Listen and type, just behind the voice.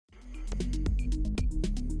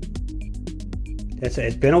It's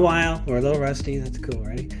been a while. We're a little rusty. That's cool,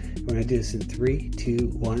 right? We're going to do this in 3, 2,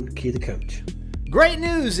 1. Cue the coach. Great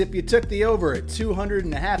news if you took the over at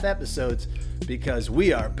 200.5 episodes, because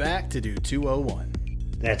we are back to do 201.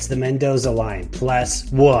 That's the Mendoza line,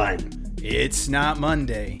 +1. It's not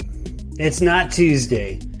Monday. It's not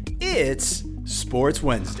Tuesday. It's Sports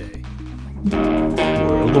Wednesday.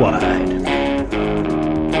 Worldwide.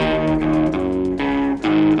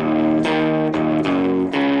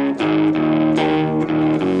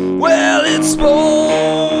 Well, it's Sports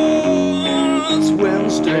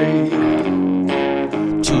Wednesday.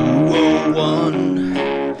 201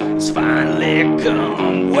 has finally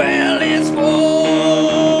come. Well, it's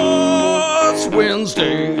Sports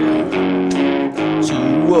Wednesday.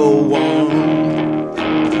 201.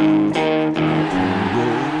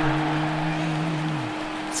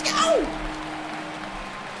 Let's go!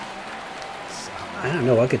 I don't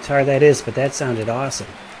know what guitar that is, but that sounded awesome.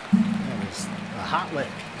 That was a hot lick.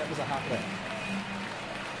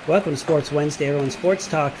 Welcome to Sports Wednesday, everyone. Sports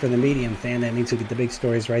talk for the medium fan. That means we get the big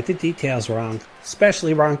stories right, the details wrong.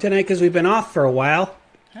 Especially wrong tonight because we've been off for a while.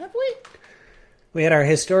 Have we? We had our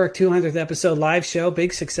historic 200th episode live show.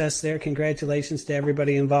 Big success there. Congratulations to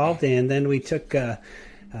everybody involved. And then we took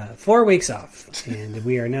 4 weeks off. And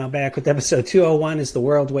we are now back with episode 201 as the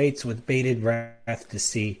world waits with bated breath to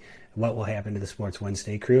see what will happen to the Sports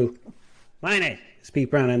Wednesday crew. My name is Pete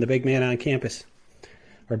Brown. I'm the big man on campus.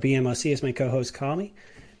 Or BMOC, as my co-hosts call me.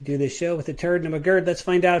 Do this show with a turd and a McGurd. Let's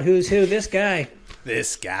find out who's who. This guy.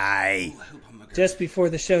 Just before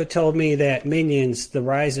the show told me that Minions, The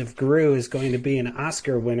Rise of Gru is going to be an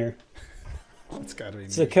Oscar winner. It's got to be.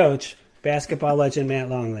 It's the coach, basketball legend Matt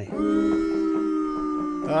Longley.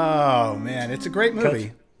 Oh, man. It's a great movie.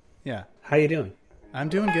 Coach, yeah. how you doing? I'm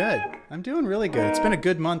doing good. I'm doing really good. It's been a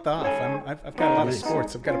good month off. I've got a lot of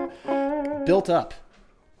sports. I've got built up.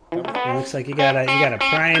 It looks like you got a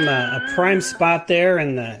prime spot there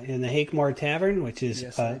in the Hakemore Tavern, which is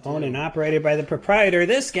owned and operated by the proprietor.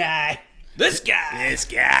 This guy With the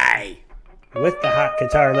hot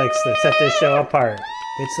guitar licks that set this show apart.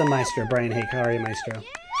 It's the Maestro, Brian Hake. How are you, Maestro?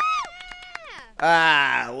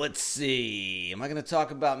 Let's see. Am I going to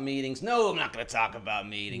talk about meetings? No, I'm not going to talk about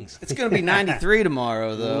meetings. It's going to be 93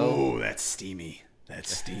 tomorrow, though. Oh, that's steamy.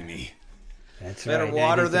 That's Better right.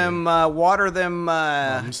 water them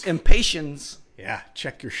impatiens. Yeah,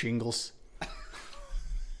 check your shingles.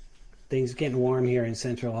 Things getting warm here in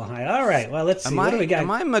Central Ohio. All right, well, let's see. What do we got?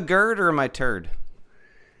 Am I McGurd or am I turd?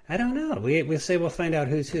 I don't know. We'll find out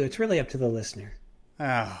who's who. It's really up to the listener.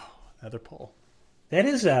 Oh, another poll. That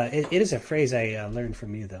is it is a phrase I learned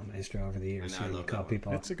from you, though, Maestro, over the years. I You love call that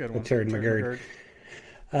people That's a good a one. turd McGurd.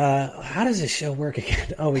 How does this show work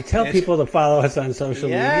again? Oh, we tell people to follow us on social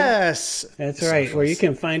media. Yes. That's right. Where you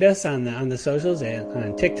can find us on the socials,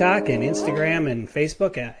 on TikTok and Instagram and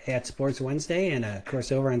Facebook at Sports Wednesday, and of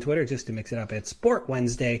course over on Twitter, just to mix it up, at Sport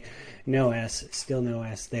Wednesday. No S, still no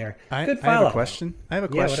S there. Good follow. I have a question. Yeah,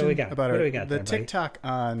 what do we got? About what do we got the there, buddy? TikTok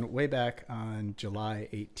way back on July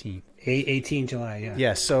 18th. 18 July, yeah.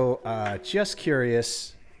 Yeah, so just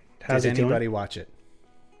curious, How's did it doing? anybody watch it?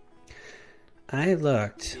 I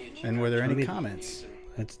looked. And were there any comments?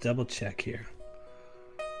 Let's double check here.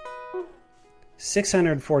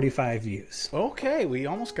 645 views. Okay, we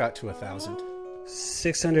almost got to 1,000.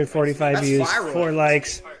 645 That's views, viral. 4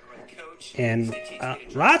 likes, and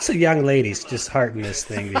lots of young ladies just hearting this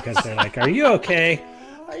thing because they're like, "Are you okay?"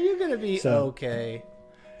 Are you going to be okay?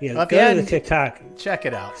 Yeah, Up go end. to the TikTok. Check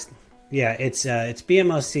it out. Yeah, it's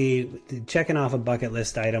BMOC checking off a bucket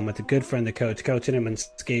list item with a good friend, the coach, coaching him in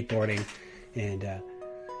skateboarding, and I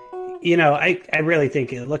really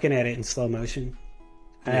think looking at it in slow motion,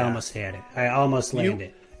 I almost had it. I almost landed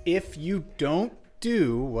it. If you don't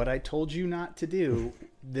do what I told you not to do,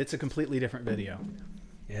 it's a completely different video.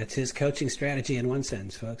 Yeah, it's his coaching strategy in one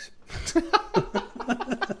sentence, folks.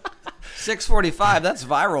 645, that's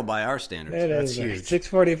viral by our standards. That's huge.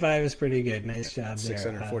 645 is pretty good. Nice job there.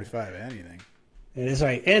 645, anything. It is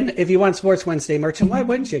right. And if you want Sports Wednesday merch, and why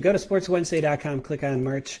wouldn't you? Go to sportswednesday.com, click on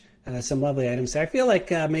merch. Some lovely items there. I feel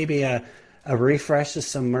like maybe a refresh of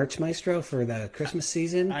some merch, Maestro, for the Christmas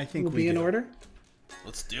season I think will we be in do. order.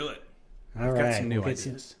 Let's do it. All got right. some new We'll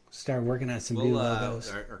ideas. start working on some new We'll,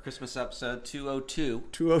 logos. our Christmas episode 202.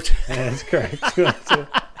 202. That's correct.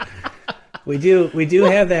 We do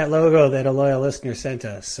have that logo that a loyal listener sent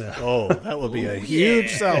us. So. Oh, that will be a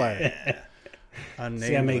huge seller.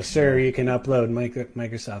 See, I make sure you can upload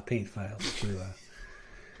Microsoft Paint files to.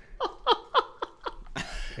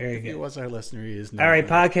 Very If he good. was our listener, he is. All right,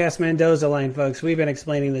 Podcast Mendoza line, folks. We've been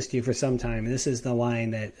explaining this to you for some time. This is the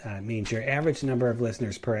line that means your average number of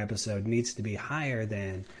listeners per episode needs to be higher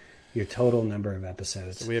than your total number of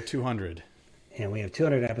episodes. So we have 200. And we have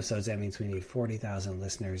 200 episodes. That means we need 40,000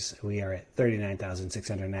 listeners. We are at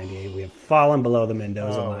 39,698. We have fallen below the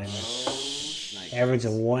Mendoza line. Average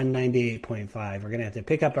of 198.5. We're gonna have to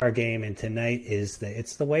pick up our game, and tonight it's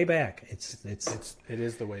the way back. It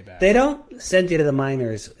is the way back. They don't send you to the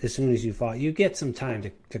minors as soon as you fall. You get some time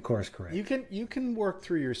to course correct. You can work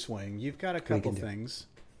through your swing. You've got a couple things.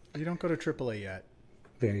 You don't go to AAA yet.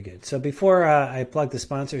 Very good. So before I plug the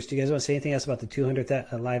sponsors, do you guys want to say anything else about the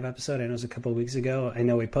 200th live episode? I know it was a couple of weeks ago. I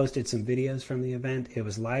know we posted some videos from the event. It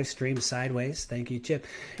was live streamed sideways. Thank you, Chip.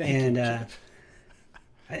 Thank you, Chip.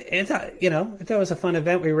 I thought it was a fun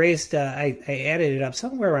event. We raised, I added it up,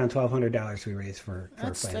 somewhere around $1,200 we raised for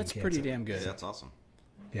Fighting Kids. That's pretty damn good. Yeah, that's awesome.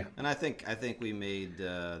 Yeah. And I think we made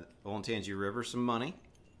Olentangy River some money.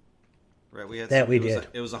 Right? We had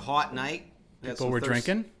It was a hot night. People were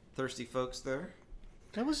drinking. Thirsty folks there.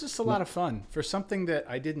 That was just a lot of fun for something that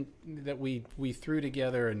we threw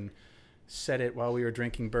together and said it while we were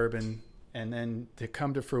drinking bourbon, and then to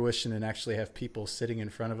come to fruition and actually have people sitting in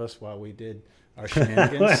front of us while we did our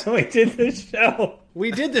shenanigans. We did the show.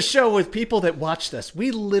 We did the show with people that watched us.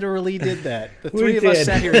 We literally did that. The three of us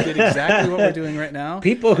sat here and did exactly what we're doing right now.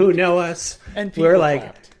 People who know us, and people we're like,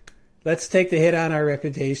 clapped. Let's take the hit on our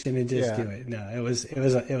reputation and just do it. No, it was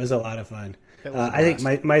a lot of fun. I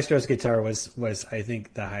think Maestro's guitar was I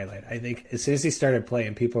think the highlight. I think as soon as he started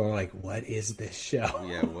playing, people were like, "What is this show?"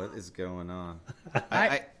 Yeah, what is going on?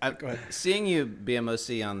 I seeing you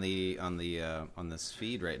BMOC on this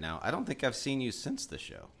feed right now. I don't think I've seen you since the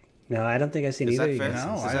show. No, I don't think I've seen either. Is that fair?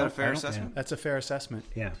 No, is that a fair assessment? Yeah. That's a fair assessment.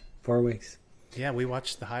 Yeah, 4 weeks. Yeah, we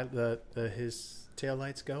watched his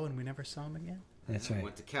taillights go, and we never saw him again. That's right. He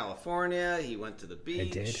went to California. He went to the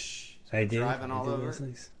beach. I did. Driving all over.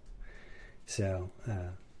 So,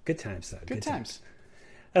 good times, though. Good times.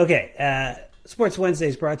 Okay, Sports Wednesday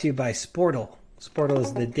is brought to you by Sportle. Sportle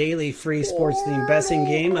is the daily free sports-themed betting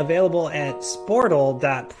game available at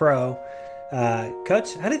sportle.pro.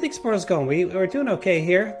 Coach, how do you think Sportle's going? We're doing okay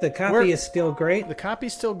here. The copy is still great. The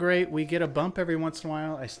copy's still great. We get a bump every once in a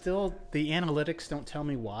while. The analytics don't tell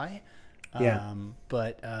me why. Yeah.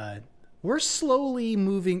 But we're slowly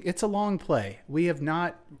moving. It's a long play. We have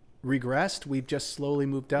not regressed. We've just slowly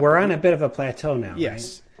moved up. We're on a bit of a plateau now.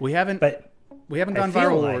 Yes. Right? We haven't gone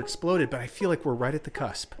viral or exploded, but I feel like we're right at the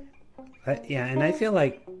cusp. Yeah, and I feel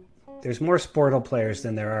like there's more Sportle players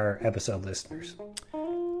than there are episode listeners.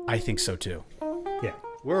 I think so too. Yeah.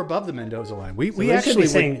 We're above the Mendoza line. We actually actually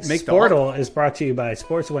saying make Sportle is brought to you by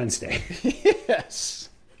Sports Wednesday. Yes.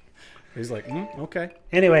 He's like, okay.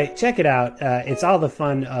 Anyway, check it out. It's all the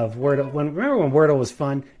fun of Wordle. Remember when Wordle was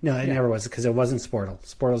fun? No, it never was, because it wasn't Sportle.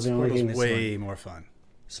 Sportle's the only game that's way more fun.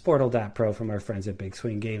 Sportle.pro from our friends at Big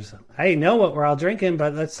Swing Games. I know what we're all drinking,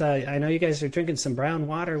 but let's. I know you guys are drinking some brown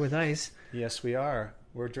water with ice. Yes, we are.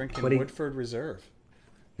 We're drinking Woodford Reserve.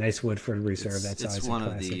 Nice Woodford Reserve. That's always one a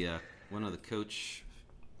of classic. one of the Coach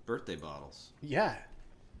birthday bottles. Yeah.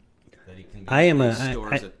 That he can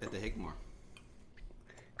stores at the Higmore.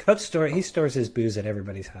 Coach he stores his booze at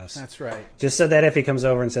everybody's house. That's right. Just so that if he comes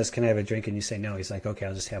over and says, "Can I have a drink?" and you say no, he's like, "Okay,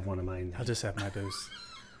 I'll just have one of mine." I'll just have my booze.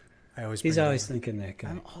 He's always thinking that guy.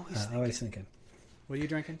 I'm always thinking. What are you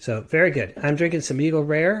drinking? So very good. I'm drinking some Eagle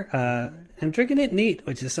Rare. I'm drinking it neat,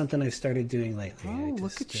 which is something I've started doing lately. Oh,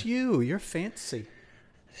 look at you! You're fancy.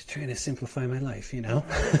 Just trying to simplify my life, you know.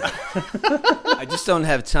 I just don't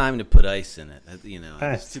have time to put ice in it. I'm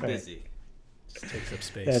too busy. Just takes up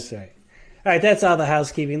space. That's right. All right, that's all the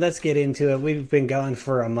housekeeping. Let's get into it. We've been going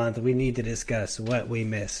for a month. We need to discuss what we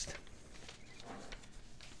missed.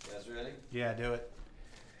 You guys ready? Yeah, do it.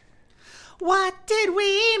 What did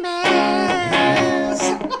we miss?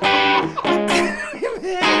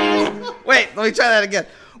 Wait, let me try that again.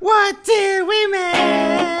 What did we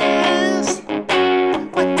miss?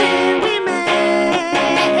 What did we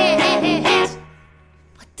miss?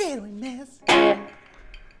 What did we miss? That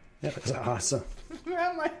was awesome.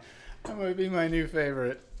 That might be my new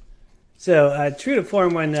favorite. So, true to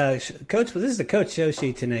form, when Coach, this is the Coach show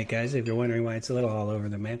sheet tonight, guys, if you're wondering why it's a little all over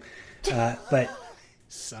the map. But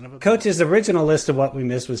Son of a Coach's original list of what we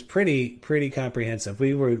missed was pretty comprehensive.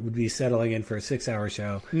 We would be settling in for a 6-hour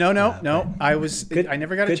show. No. I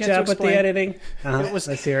never got a chance to explain. Good job with the editing.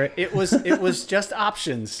 Let's hear it. It was just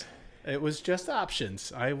options. It was just options.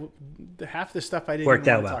 Half the stuff I didn't want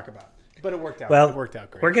to talk about. But it worked out. Well, it worked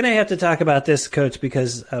out great. We're going to have to talk about this, Coach,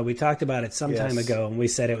 because we talked about it some time ago, and we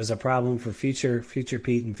said it was a problem for future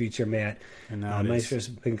Pete and future Matt. And now Meister's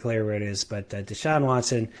been clear where it is. But Deshaun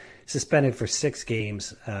Watson suspended for 6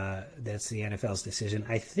 games. That's the NFL's decision.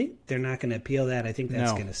 I think they're not going to appeal that. I think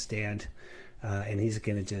that's going to stand. and he's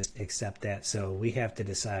going to just accept that. So we have to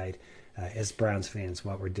decide as Browns fans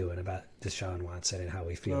what we're doing about Deshaun Watson and how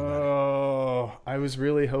we feel about it. Oh, I was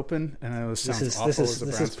really hoping, and I was This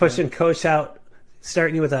is pushing Coach out,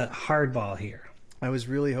 starting you with a hardball here. I was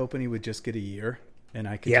really hoping he would just get a year, and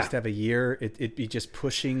I could just have a year. It'd be just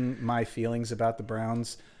pushing my feelings about the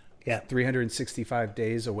Browns 365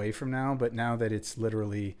 days away from now. But now that it's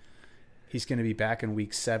literally, he's going to be back in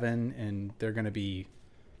week 7, and they're going to be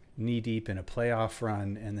knee-deep in a playoff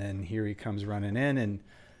run, and then here he comes running in, and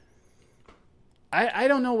I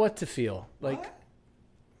don't know what to feel. Like,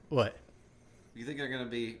 what? You think they're going to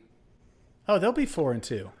be... Oh, they'll be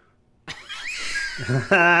 4-2.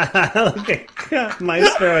 Okay.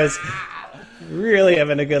 Maestro is really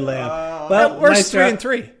having a good laugh. Well, we're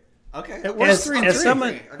 3-3. Okay. It was 3-3. As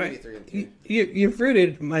someone, I'll give you 3-3. you've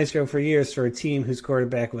rooted, Maestro, for years for a team whose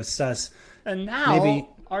quarterback was sus. And now Maybe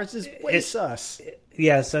ours is way sus.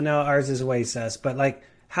 Yeah, so now ours is way sus. But like,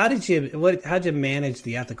 how'd you manage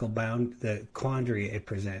the the quandary it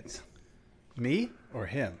presents? Me or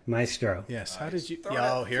him? Maestro. Yes. How did you?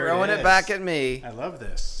 Throwing it back at me. I love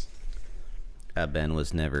this. Ben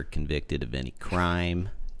was never convicted of any crime.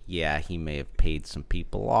 Yeah, he may have paid some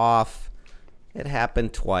people off. It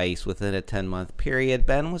happened twice within a 10-month period.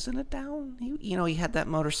 Ben was in a down. He had that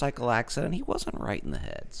motorcycle accident. He wasn't right in the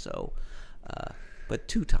head. So, but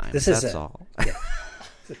 2 times. That's all. Yeah.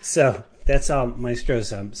 So that's all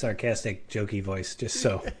Maestro's sarcastic, jokey voice. Just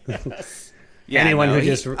so anyone who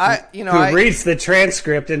reads the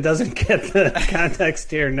transcript and doesn't get the context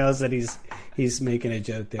here knows that he's making a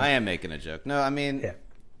joke there. I am making a joke. No, I mean,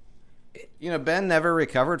 Ben never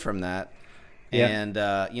recovered from that, and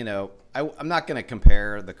I'm not going to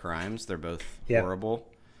compare the crimes. They're both horrible.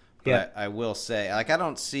 But I will say, like, I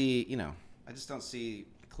just don't see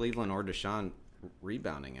Cleveland or Deshaun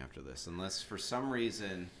rebounding after this, unless for some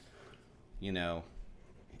reason, I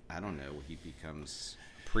don't know, he becomes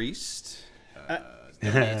a priest,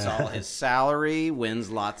 donates all his salary, wins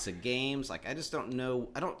lots of games. Like, I just don't know.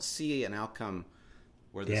 I don't see an outcome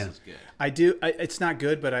where this is good. I do. It's not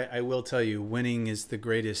good, but I will tell you, winning is the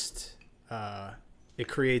greatest. It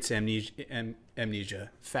creates amnesia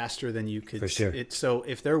faster than you could. For sure. So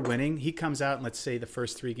if they're winning, he comes out and let's say the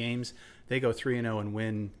first 3 games, they go 3-0 and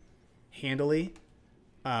win handily.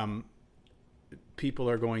 People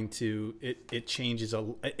are going to. It changes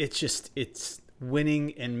it's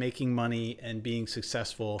winning and making money and being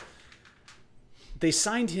successful. They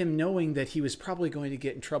signed him knowing that he was probably going to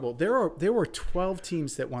get in trouble. There were 12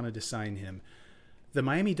 teams that wanted to sign him. The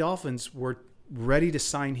Miami Dolphins were ready to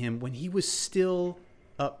sign him when he was still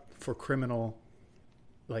up for criminal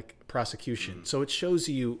prosecution. So it shows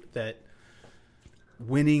you that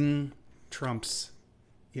winning trumps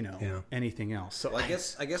anything else. So I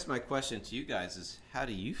guess my question to you guys is, how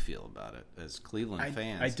do you feel about it as Cleveland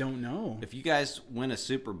fans? I don't know. If you guys win a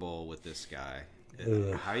Super Bowl with this guy,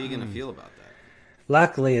 how are you going to feel about that?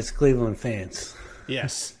 Luckily, it's Cleveland fans.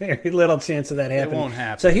 Yes. Very little chance of that happening. It won't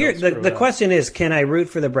happen. So here, the question is, can I root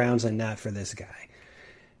for the Browns and not for this guy?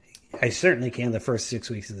 I certainly can the first 6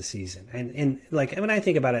 weeks of the season. And when I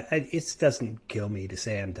think about it, it doesn't kill me to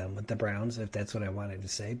say I'm done with the Browns, if that's what I wanted to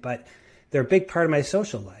say. But they're a big part of my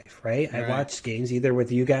social life, right? I watch games either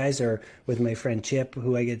with you guys or with my friend Chip,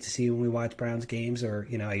 who I get to see when we watch Browns games. Or,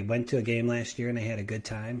 I went to a game last year and I had a good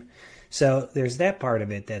time. So there's that part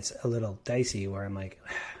of it that's a little dicey where I'm like,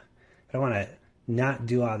 I don't want to not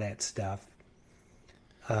do all that stuff.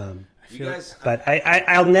 But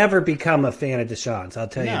I'll never become a fan of Deshaun's. I'll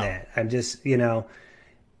tell you that. I'm just, the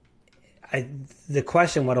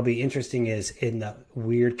question, what'll be interesting is in the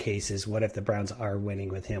weird cases, what if the Browns are winning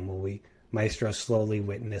with him? Will Maestro slowly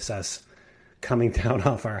witness us coming down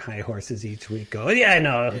off our high horses each week? Go, I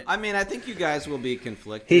know. I mean, I think you guys will be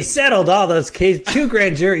conflicted. He settled all those cases. 2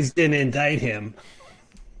 grand juries didn't indict him.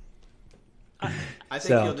 I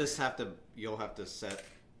think you'll have to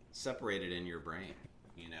separate it in your brain.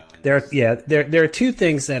 There are 2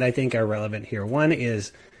 things that I think are relevant here. One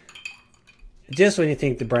is just when you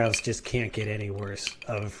think the Browns just can't get any worse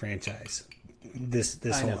of a franchise, this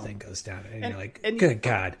whole thing goes down, and you're like, good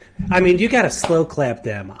God! I mean, you got to slow clap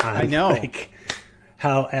them on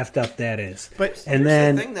how effed up that is. But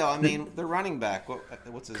then the thing, though, I mean, the running back,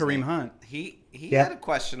 what's his Kareem name? Hunt. He had a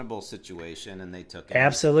questionable situation, and they took him.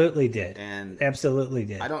 Absolutely did. Absolutely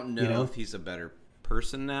did. I don't know if he's a better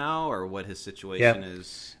person now or what his situation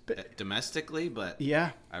is domestically, but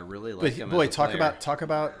I really like him. Boy, as a player. talk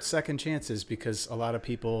about second chances, because a lot of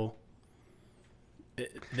people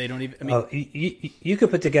they don't even. I mean, you could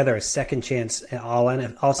put together a second chance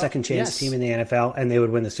all second chance team in the NFL, and they would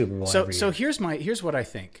win the Super Bowl. So here's what I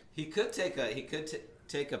think. He could take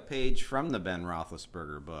take a page from the Ben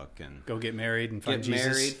Roethlisberger book and go get married and find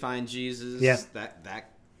Jesus. Find Jesus. Yeah.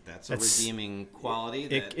 That's a redeeming quality.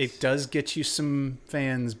 It does get you some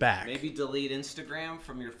fans back. Maybe delete Instagram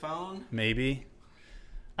from your phone. Maybe.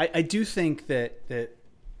 I do think that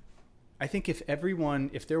I think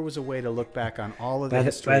if there was a way to look back on all of the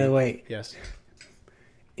history. By the way, yes.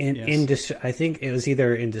 I think it was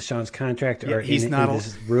either in Deshaun's contract or he's in not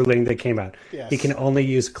this ruling that came out. Yes. He can only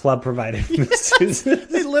use club provided massages.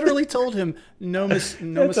 They literally told him no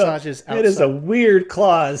massages outside. That is a weird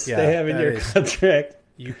clause to have in your contract.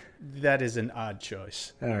 That is an odd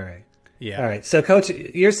choice. All right. Yeah. All right. So, Coach,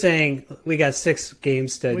 you're saying we got 6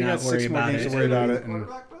 games to not worry about it.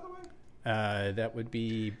 Quarterback, by the way? That would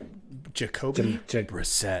be Jacoby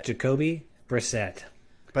Brissett. Jacoby Brissett.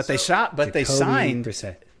 But they signed.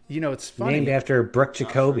 Brissett. It's funny. Named after Brooke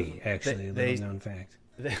Jacoby, actually, a little known fact.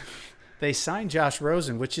 They signed Josh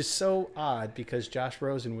Rosen, which is so odd because Josh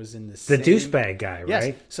Rosen was in the douchebag guy, yes.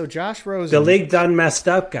 right? So Josh Rosen, the league done messed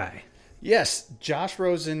up guy. Yes, Josh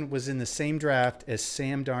Rosen was in the same draft as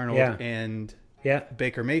Sam Darnold and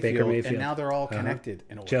Baker Mayfield, and now they're all connected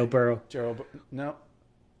in a way. Joe Burrow. No.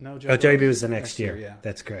 Joe Burrow was the next year. Yeah,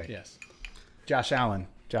 that's correct. Yes, Josh Allen.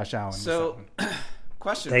 So,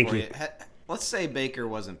 question for you. Let's say Baker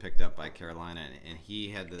wasn't picked up by Carolina, and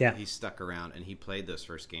he he stuck around and he played those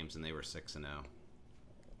first games, and they were 6-0.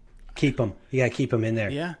 Keep him. You got to keep him in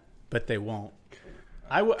there. Yeah, but they won't.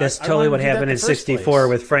 That's totally what happened in '64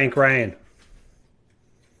 with Frank Ryan.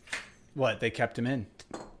 What, they kept him in?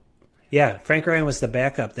 Yeah, Frank Ryan was the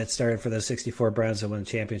backup that started for those '64 Browns that won the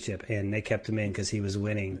championship, and they kept him in because he was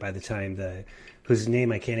winning by the time whose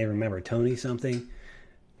name I can't even remember, Tony something,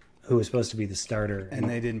 who was supposed to be the starter. And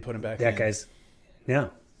they didn't put him back in. That guy's, no.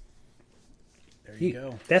 There you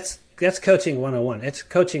go. That's coaching 101. It's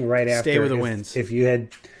coaching right after. Stay with the wins. If you had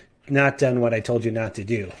not done what I told you not to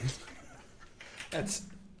do. That's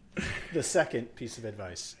the second piece of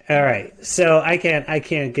advice. All right, so I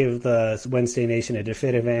can't give the Wednesday Nation a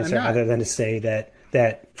definitive answer other than to say that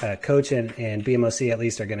Coach and BMOC at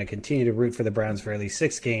least are going to continue to root for the Browns for at least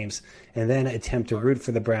 6 games, and then attempt to root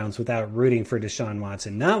for the Browns without rooting for Deshaun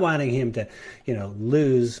Watson, not wanting him to,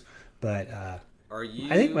 lose. But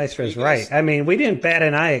I think Maestro's right. I mean, we didn't bat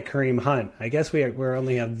an eye at Kareem Hunt. I guess we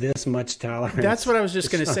only have this much tolerance. That's what I was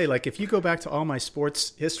just going to say. Like, if you go back to all my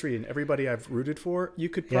sports history and everybody I've rooted for, you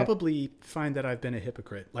could probably find that I've been a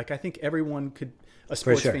hypocrite. Like, I think everyone a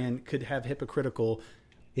sports fan could have hypocritical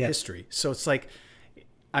history. So it's like,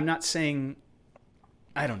 I'm not saying,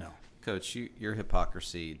 I don't know. Coach, your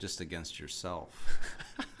hypocrisy just against yourself.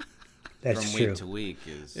 That's from true. Week to week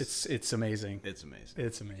it's amazing. It's amazing.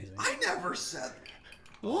 It's amazing. I never said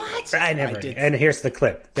what? I did. And here's the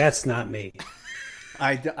clip. That's not me.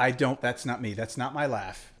 I don't. That's not me. That's not my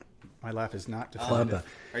laugh. My laugh is not definitive.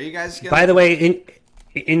 Are you guys? By the way,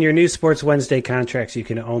 in your new Sports Wednesday contracts, you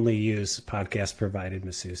can only use podcast provided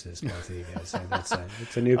masseuses. Both of you guys. So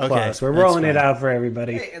it's a new clause. We're rolling it out for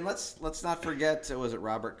everybody. Hey, and let's not forget. Was it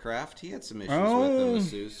Robert Kraft? He had some issues with the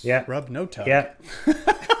masseuse. Yeah. Rub no tug. Yep.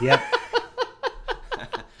 Yep.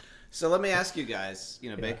 So let me ask you guys.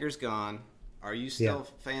 Baker's gone. Are you still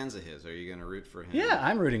fans of his? Are you going to root for him? Yeah,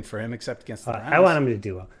 I'm rooting for him, except against the Browns. I want him to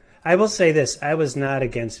do well. I will say this: I was not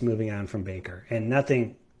against moving on from Baker, and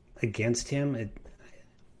nothing against him.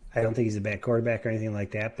 I don't think he's a bad quarterback or anything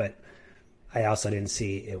like that, but I also didn't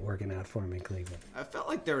see it working out for him in Cleveland. I felt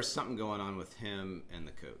like there was something going on with him and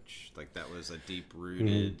the coach. Like that was a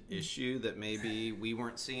deep-rooted issue that maybe we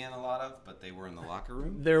weren't seeing a lot of, but they were in the locker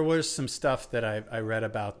room. There was some stuff that I read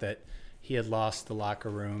about that he had lost the locker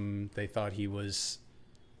room. They thought he was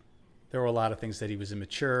 – there were a lot of things that he was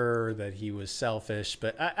immature, that he was selfish.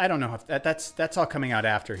 But I don't know if that's all coming out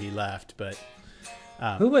after he left. But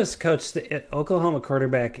who was coach? The Oklahoma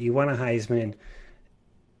quarterback. He won a Heisman.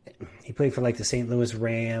 He played for like the St. Louis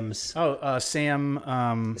Rams. Sam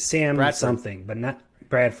Bradford. Something, but not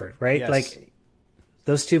Bradford, right? Yes. Like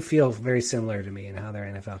those two feel very similar to me in how their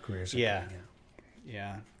NFL careers are.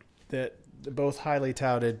 Yeah. That both highly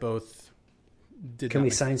touted, both did. Can we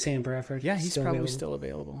sign Sam Bradford? Yeah, he's probably still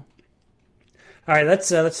available. All right, let's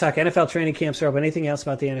talk NFL training camps. Rob, anything else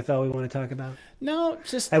about the NFL we want to talk about? No,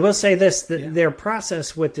 just I will say this: their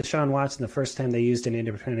process with Deshaun Watson, the first time they used an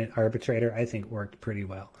independent arbitrator, I think worked pretty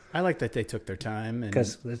well. I like that they took their time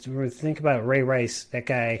because think about Ray Rice, that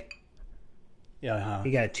guy. Yeah, he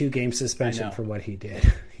got a 2-game suspension for what he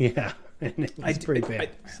did. Yeah, and it was pretty bad.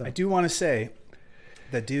 I do want to say,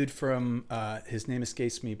 the dude from his name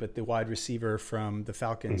escapes me, but the wide receiver from the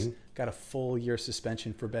Falcons got a full year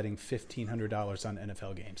suspension for betting $1,500 on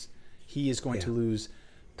NFL games. He is going to lose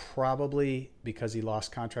probably, because he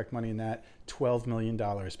lost contract money in that, $12 million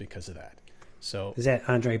because of that. So is that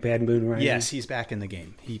Andre Badmoon right Yes, now? he's back in the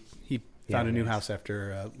game. He found a new house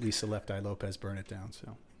after Lisa Left Eye Lopez burned it down.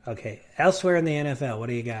 So okay, elsewhere in the NFL, what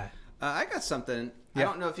do you got? I got something. Yeah. I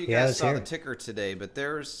don't know if you guys saw the ticker today, but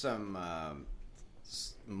there's some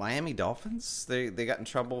Miami Dolphins. They got in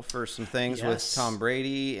trouble for some things with Tom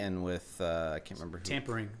Brady and with I can't remember who.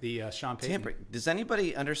 Tampering, the Sean Payton. Tampering. Does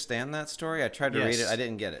anybody understand that story? I tried to read it. I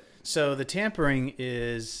didn't get it. So the tampering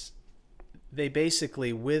is they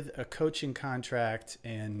basically, with a coaching contract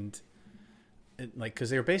and like, because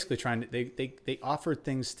they were basically trying to, they offered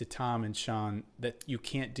things to Tom and Sean that you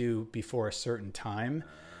can't do before a certain time.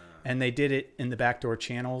 And they did it in the backdoor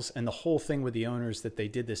channels. And the whole thing with the owners that they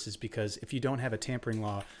did this is because if you don't have a tampering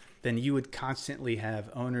law, then you would constantly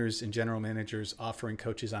have owners and general managers offering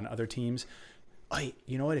coaches on other teams. Hey,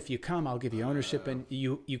 you know what? If you come, I'll give you ownership. And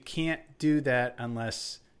you can't do that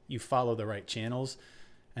unless you follow the right channels.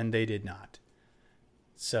 And they did not.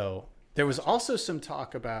 So there was also some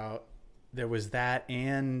talk about, there was that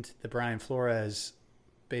and the Brian Flores,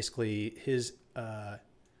 basically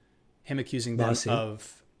him accusing them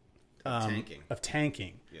of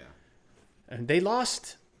tanking. Yeah. And they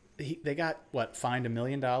lost, they got fined $1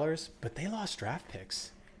 million, but they lost draft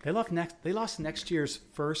picks. They lost next year's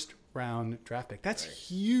first round draft pick. That's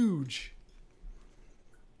huge.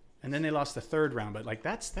 And then they lost the third round, but like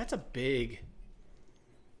that's a big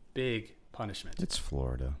punishment. It's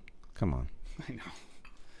Florida. Come on. I know.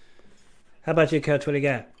 How about you, Coach? What do you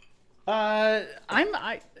got?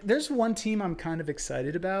 There's one team I'm kind of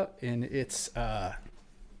excited about, and it's the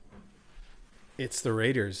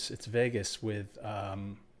Raiders. It's Vegas with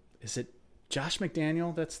is it Josh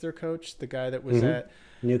McDaniel? That's their coach, the guy that was at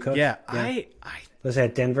new coach. Yeah, I was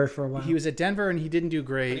at Denver for a while. He was at Denver and he didn't do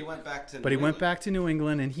great. But he went back to New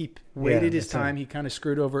England and he waited his time. He kind of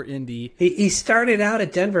screwed over Indy. He started out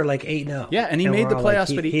at Denver like 8-0. Yeah, and he made the playoffs,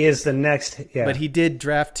 like, but he is the next. Yeah. But he did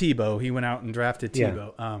draft Tebow. He went out and drafted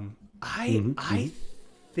Tebow. Yeah. I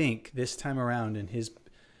think this time around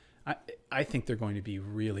I think they're going to be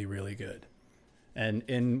really, really good.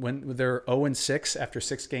 And when they're 0-6 after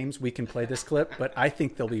 6 games, we can play this clip. But I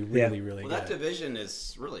think they'll be really, really good. Well, that division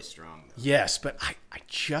is really strong, though. Yes, but I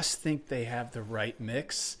just think they have the right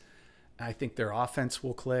mix. I think their offense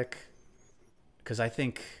will click because I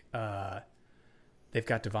think they've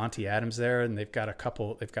got Devontae Adams there, and they've got a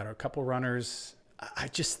couple runners. I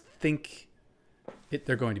just think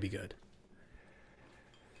they're going to be good.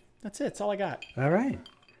 That's it. That's all I got. All right.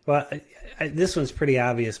 Well, this one's pretty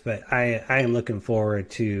obvious, but I am looking forward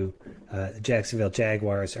to the Jacksonville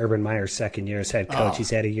Jaguars. Urban Meyer's second year as head coach. He's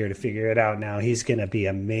had a year to figure it out now. He's going to be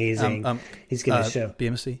amazing. He's going to show.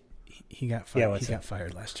 BMC, he got fired. Yeah, he got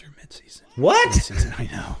fired last year midseason. What? Midseason, I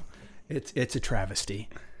know. It's a travesty.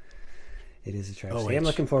 It is a travesty. I'm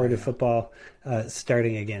looking forward to football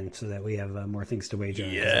starting again so that we have more things to wager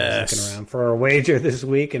on. Yes. I was looking around for a wager this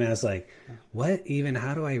week, and I was like, what even?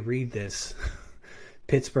 How do I read this?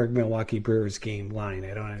 Pittsburgh-Milwaukee Brewers game line.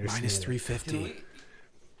 I don't understand. Minus 350.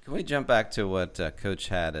 Can we jump back to what Coach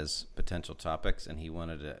had as potential topics, and he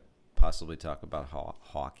wanted to possibly talk about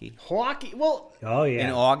hockey? Hockey? Well, oh yeah.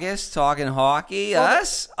 In August, talking hockey? Well,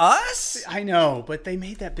 us? I know, but they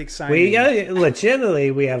made that big signing.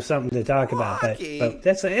 Legitimately, we have something to talk about, but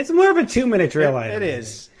it's more of a 2-minute drill item. It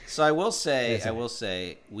is. So I will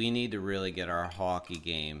say, we need to really get our hockey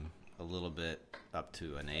game a little bit up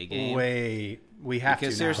to an A game. We have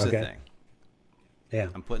because to. Because here's the thing. Yeah.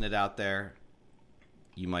 I'm putting it out there.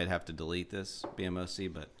 You might have to delete this,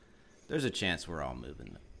 BMOC, but there's a chance we're all moving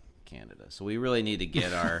to Canada. So we really need to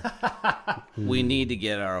get our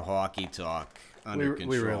hockey talk under control.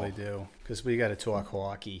 We really do, because we got to talk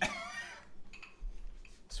hockey.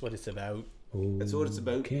 That's what it's about. That's what it's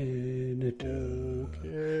about. Canada.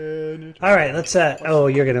 All right, let's.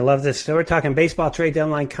 You're gonna love this. So we're talking baseball trade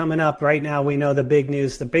deadline coming up right now. We know the big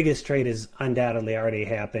news. The biggest trade has undoubtedly already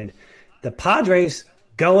happened. The Padres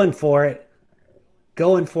going for it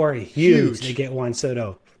huge. They get Juan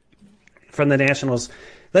Soto from the Nationals.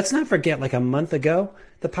 Let's not forget, like a month ago,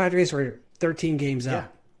 the Padres were 13 games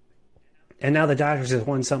up, and now the Dodgers have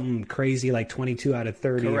won something crazy like 22 out of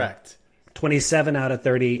 30. Correct. 27 out of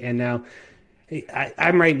 30, and now.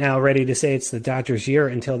 I'm right now ready to say it's the Dodgers' year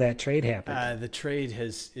until that trade happened. The trade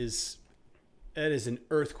is an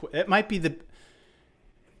earthquake. It might be the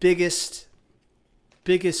biggest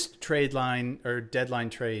trade line or deadline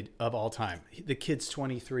trade of all time. The kid's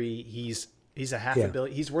 23. He's a half a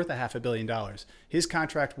billion. He's worth $500 million. His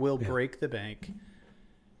contract will break the bank.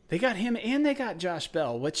 They got him and they got Josh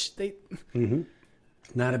Bell, which they.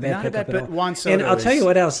 Not a bad pickup at all. Juan Soto and I'll tell you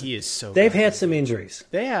what else. He is so They've good. had some injuries.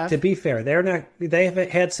 They have. To be fair, they have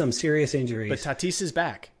had some serious injuries. But Tatis is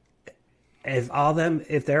back.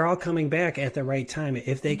 If they're all coming back at the right time,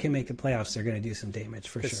 if they can make the playoffs, they're going to do some damage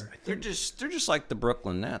for sure. They're just like the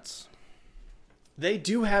Brooklyn Nets. They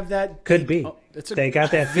do have that. Could be. They got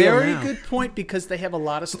that feel very now. good point because they have a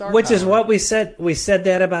lot of star Which power. is what we said. We said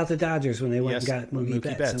that about the Dodgers when they went Yes, and got Mookie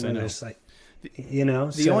Betts. I And know. just like, you know,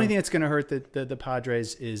 The only thing that's going to hurt the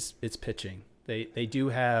Padres is its pitching. They do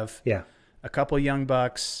have a couple young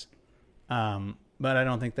bucks, but I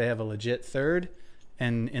don't think they have a legit third.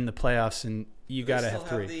 And in the playoffs, and you got to have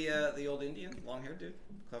three. The old Indian, long-haired dude,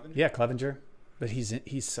 Clevenger. Yeah, Clevenger, but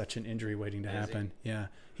he's such an injury waiting to happen. Yeah,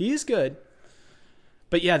 he is good.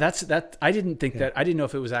 But yeah, that's that. I didn't think that. I didn't know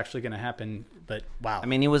if it was actually going to happen. But wow. I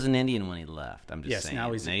mean, he was an Indian when he left. I'm just Yes, saying.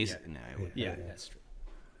 now he's yeah. That's true.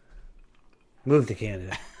 move to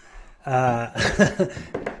Canada.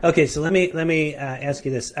 Okay, so let me ask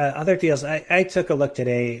you this. Other deals. I took a look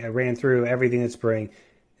today. I ran through everything that's brewing.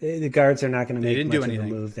 The Guards are not going to make much of a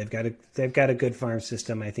move. They've got a good farm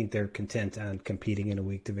system. I think they're content on competing in a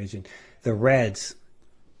weak division. The Reds,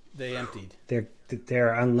 They emptied.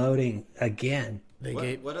 They're unloading again.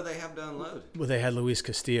 What do they have to unload? Well, they had Luis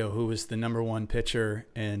Castillo, who was the number one pitcher,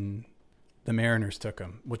 and the Mariners took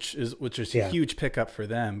him, which is a huge pickup for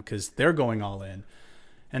them because they're going all in.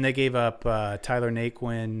 And they gave up Tyler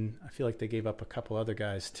Naquin. I feel like they gave up a couple other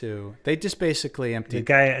guys too. They just basically emptied.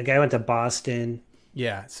 A guy went to Boston.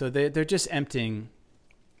 Yeah, so they're just emptying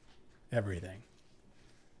everything.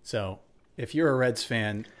 So if you're a Reds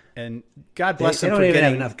fan, and God bless them they for don't even getting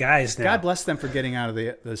have enough guys now. God bless them for getting out of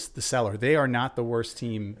the cellar. They are not the worst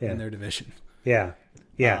team in their division. Yeah.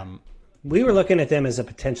 We were looking at them as a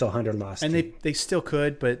potential 100-loss team. And they still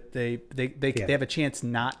could, but they have a chance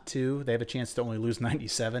not to. They have a chance to only lose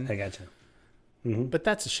 97. I got you. Mm-hmm. But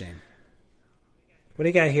that's a shame. What do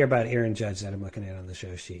you got here about Aaron Judge that I'm looking at on the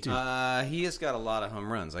show sheet? He has got a lot of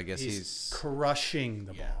home runs. I guess he's crushing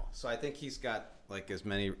the ball. So I think he's got like as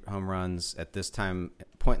many home runs at this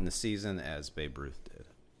point in the season as Babe Ruth did,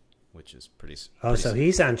 which is pretty. So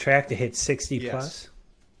he's on track to hit 60 Yes.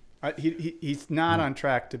 plus. He's not on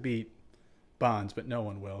track to beat Bonds, but no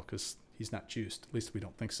one will because he's not juiced. At least we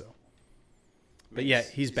don't think so. But yeah,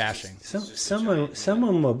 he's bashing. Someone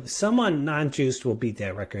non-juiced will beat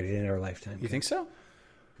that record in their lifetime. You think so?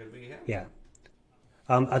 Could we? Yeah.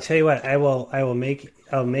 I'll tell you what. I'll make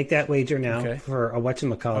that wager now for a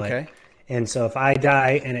whatchamacallit. Okay. And so if I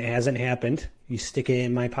die and it hasn't happened, you stick it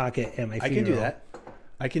in my pocket at my funeral.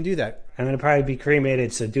 I can do that. I'm going to probably be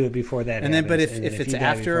cremated, so do it before that and happens. Then, but if it's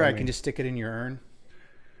after, I me. can just stick it in your urn.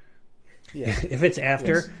 Yeah. If it's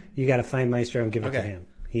after, you got to find Maestro and give it to him.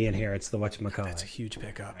 He inherits the whatchamacallit. That's a huge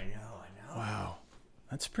pickup. I know. Wow.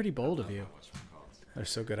 That's pretty bold of you. They're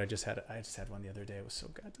so good. I just had one the other day. It was so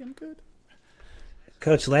goddamn good.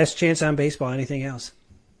 Coach, last chance on baseball. Anything else?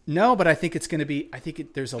 No, but I think it's going to be.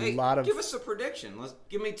 There's a lot of. Give us a prediction.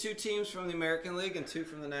 Give me 2 teams from the American League and 2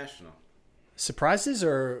 from the National. Surprises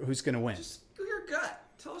or who's going to win? Just your gut.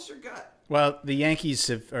 Tell us your gut. Well, the Yankees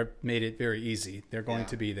have made it very easy. They're going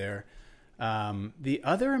to be there. The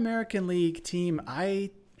other American League team,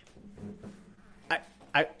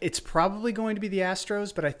 it's probably going to be the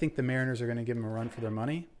Astros, but I think the Mariners are going to give them a run for their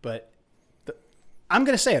money. But I'm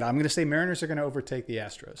going to say it. I'm going to say Mariners are going to overtake the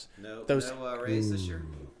Astros. No Rays this year?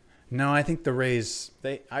 No, I think the Rays.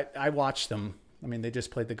 I watched them. I mean, they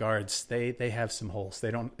just played the Guards. They have some holes.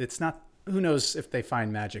 They don't. It's not. Who knows if they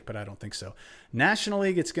find magic, but I don't think so. National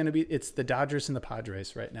League, it's the Dodgers and the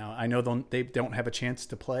Padres right now. I know they don't have a chance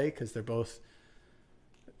to play because they're both.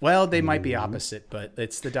 Well, they might be opposite, but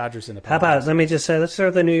it's the Dodgers and the Padres. How about, let me just say, let's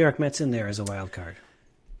throw the New York Mets in there as a wild card.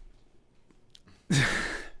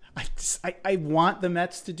 I want the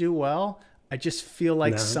Mets to do well. I just feel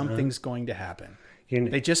like something's going to happen.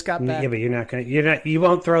 They just got back. Yeah, but you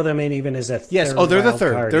won't throw them in even as a third. Yes. Oh, they're the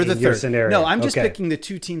third. They're the third. Scenario. No, I'm just picking the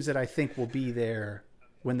 2 teams that I think will be there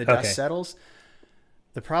when the dust settles.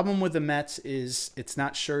 The problem with the Mets is it's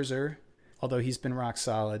not Scherzer, although he's been rock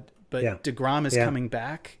solid. But DeGrom is coming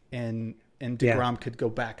back, and DeGrom could go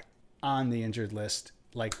back on the injured list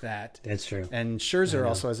like that. That's true. And Scherzer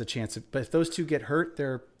also has a chance. But if those 2 get hurt,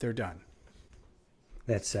 they're done.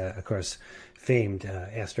 That's, of course, famed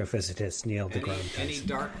astrophysicist Neil deGrasse. Any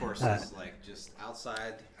dark horses, just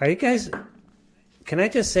outside? Are you guys... Can I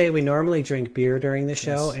just say we normally drink beer during the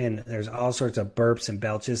show, and there's all sorts of burps and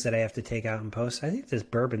belches that I have to take out and post. I think this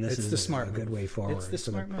bourbon, this is a good way forward. It's the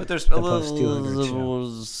smart move. But there's a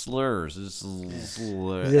little slurs.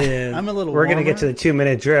 I'm a little We're going to get to the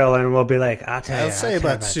 2-minute drill, and we'll be like, I'll say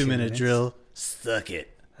about 2-minute drill. Suck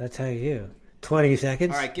it. I'll tell you. 20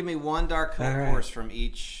 seconds. All right, give me one dark horse from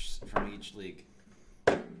each league.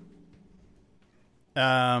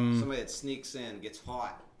 Somebody that sneaks in, gets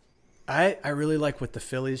hot. I really like what the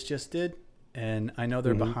Phillies just did, and I know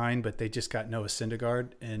they're behind, but they just got Noah Syndergaard,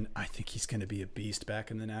 and I think he's going to be a beast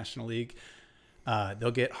back in the National League.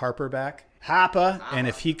 They'll get Harper back. Harper. And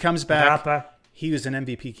if he comes back, he was an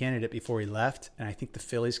MVP candidate before he left, and I think the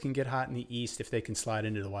Phillies can get hot in the East if they can slide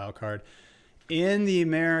into the wild card. In the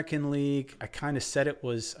American League, I kind of said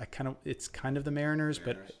it's kind of the Mariners,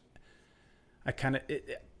 but I kind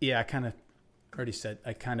of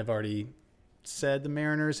already said the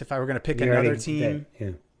Mariners. If I were going to pick another team,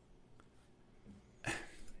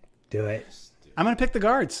 do it. I'm going to pick the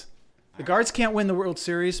Guards. The Guards can't win the World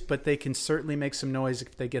Series, but they can certainly make some noise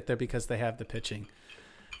if they get there because they have the pitching.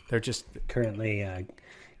 They're just currently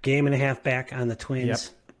game and a half back on the Twins. Yep.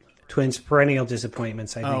 Twins perennial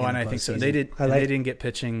disappointments. I think so. They didn't get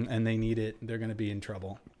pitching, and they need it. They're going to be in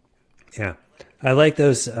trouble. Yeah, I like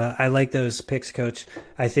those. I like those picks, Coach.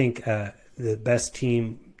 I think the best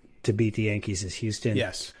team to beat the Yankees is Houston.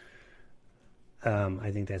 Yes,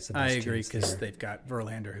 I think that's the best. I agree because they've got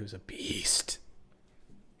Verlander, who's a beast.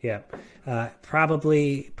 Yeah,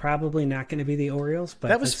 probably not going to be the Orioles. But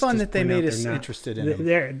that was fun that they made us interested in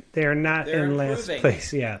them. They're not in last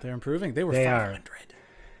place. Yeah, they're improving. They were 500.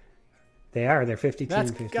 They are. They're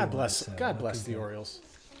 52. God bless the Orioles.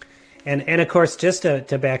 And of course, just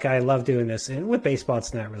to back, I love doing this. And with baseball,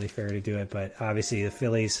 it's not really fair to do it, but obviously the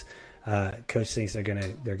Phillies. Coach thinks they're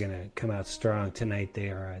gonna come out strong tonight.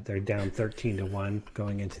 They're down 13-1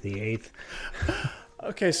 going into the 8th.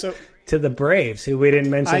 Okay, so to the Braves, who we didn't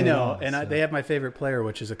mention. I know, they have my favorite player,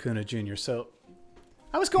 which is Acuna Jr. So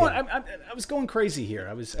I was going, I was going crazy here.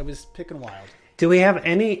 I was picking wild. Do we have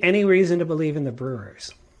any reason to believe in the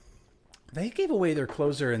Brewers? They gave away their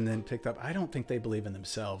closer and then picked up. I don't think they believe in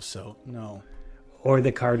themselves, so no. Or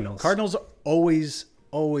the Cardinals. Cardinals are always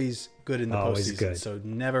good in the postseason, good. So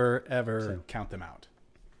never, ever count them out.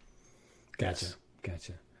 Gotcha.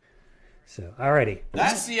 So, alrighty.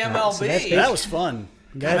 That's the MLB. That was fun.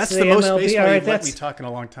 That's the most MLB. baseball All right, you've let me talk in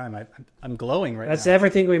a long time. I'm glowing right now. That's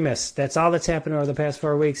everything we missed. That's all that's happened over the past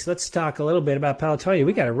 4 weeks. Let's talk a little bit about Pelotonia.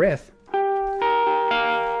 We got a riff.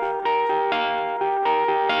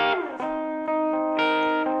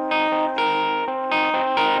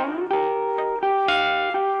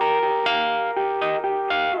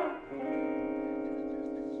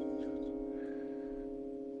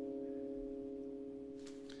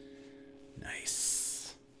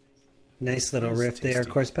 Nice little riff there. Of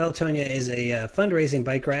course, Pelotonia is a fundraising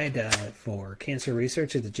bike ride for cancer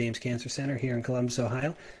research at the James Cancer Center here in Columbus,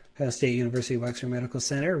 Ohio. Ohio State University Wexner Medical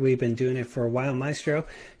Center. We've been doing it for a while. Maestro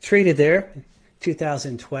treated there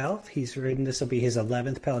 2012. He's ridden, this will be his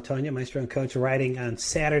 11th Pelotonia. Maestro and Coach riding on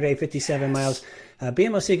Saturday, 57 miles.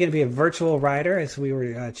 BMOC going to be a virtual rider, as we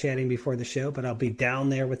were chatting before the show, but I'll be down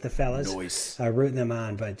there with the fellas, rooting them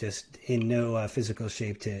on, but just in no physical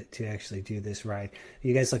shape to actually do this ride. Are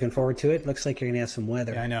you guys looking forward to it? Looks like you're going to have some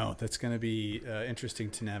weather. Yeah, I know. That's going to be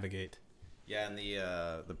interesting to navigate. Yeah, and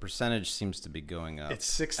the percentage seems to be going up. It's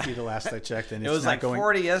 60 the last I checked, and it was like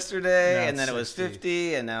 40 yesterday, and then it was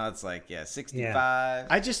 50, and now it's like 65. Yeah.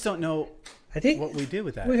 I just don't know. I think what we did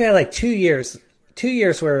with that. We've had like 2 years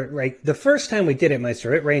where the first time we did it,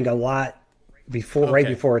 Maestro, it rained a lot right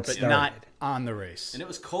before it started. Not on the race, and it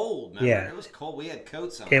was cold. Remember? Yeah, it was cold. We had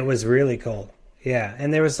coats on. It was really cold. Yeah,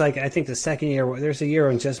 and there was I think the second year, there's a year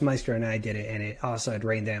when just Maestro and I did it, and it also had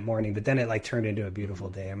rained that morning, but then it turned into a beautiful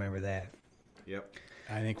day. I remember that. Yep.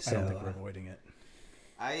 I don't think we're avoiding it.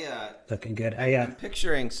 Looking good. I'm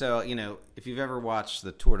picturing. So if you've ever watched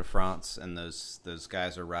the Tour de France and those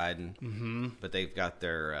guys are riding, but they've got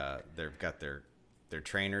their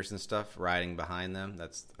trainers and stuff riding behind them.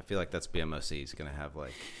 I feel like that's BMOC. He's gonna have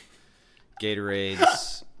like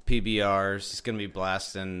Gatorades, PBRs. He's gonna be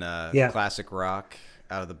blasting classic rock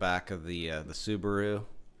out of the back of the Subaru.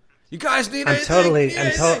 You guys need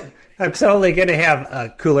anything? I'm totally going to have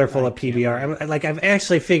a cooler full of PBR. I've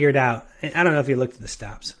actually figured out, I don't know if you looked at the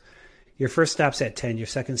stops. Your first stop's at 10, your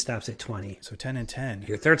second stop's at 20. So 10 and 10.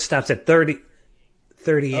 Your third stop's at 38.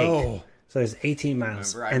 Oh. So there's 18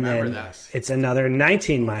 miles. I remember that. It's another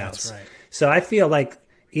 19 miles. That's right. So I feel like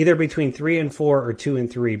either between 3 and 4 or 2 and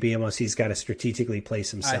 3, BMOC's got to strategically place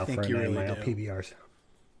himself for a 9-mile PBR.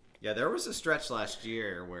 Yeah, there was a stretch last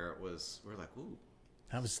year where we're like, ooh.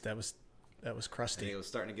 That was crusty. I think it was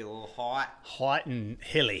starting to get a little hot. Hot and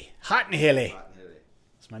hilly.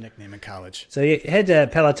 That's my nickname in college. So you head to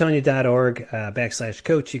pelotonia.org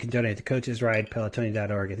 /coach. You can donate to Coach's Ride,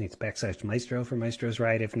 pelotonia.org. I think it's /Maestro for Maestro's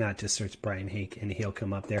Ride. If not, just search Brian Hake and he'll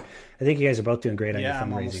come up there. I think you guys are both doing great on your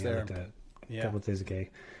fundraising. a couple of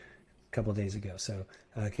days ago. So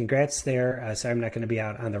congrats there. Sorry, I'm not going to be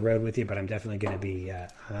out on the road with you, but I'm definitely going to be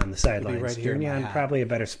on the sidelines. Right here on probably a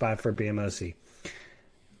better spot for BMOC.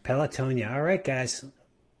 Pelotonia. All right, guys.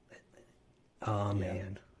 Oh,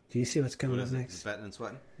 man. Do you see what's coming up next? Betting and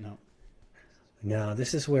sweating? No,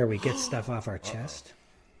 this is where we get stuff off our chest.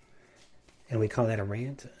 And we call that a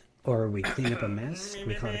rant. Or we clean up a mess.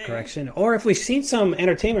 We call it a correction. Or if we've seen some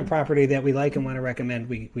entertainment property that we like and want to recommend,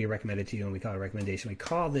 we recommend it to you and we call it a recommendation. We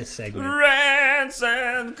call this segment Rants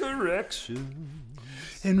and Corrections.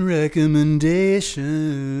 And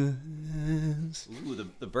recommendations. Ooh,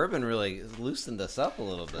 the bourbon really loosened us up a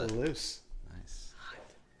little bit. Loose. Nice.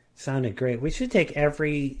 sounded great. We should take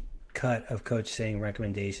every cut of Coach saying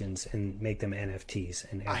recommendations and make them NFTs.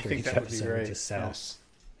 And after I think each that would be episode, great. just sell. Yes.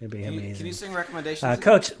 It'd be amazing. Can you sing recommendations?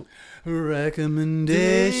 Coach.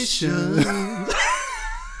 Recommendations.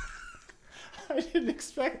 I didn't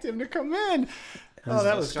expect him to come in. Oh,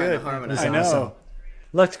 that was good. Harmonize. I know. Awesome.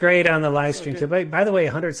 Looked great on the live stream too. By the way,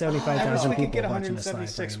 175,000 we people could get watching us live.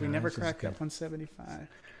 176. Right We now. never This is cracked good. up 175.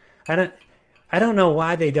 I don't know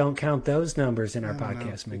why they don't count those numbers in our I don't know,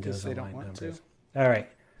 podcast. because they don't line want numbers. to. All right,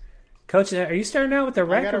 Coach, are you starting out with the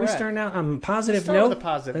rec? got a Or are we rec. starting out on a positive Start note? with a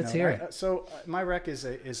positive Let's note. hear it. So my rec is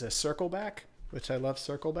a circle back, which I love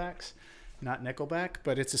circle backs, not Nickelback,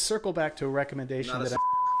 but it's a circle back to a recommendation Not a that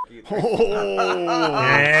Yeah,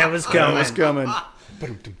 it was coming. That was coming.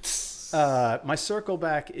 My circle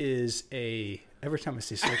back is every time I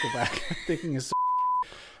see circle back, I'm thinking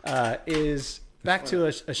is back to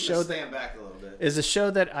a show that Stand back a little bit. is a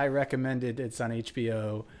show that I recommended. It's on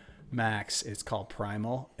HBO Max. It's called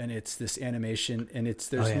Primal, and it's this animation, and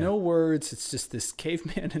there's no words. It's just this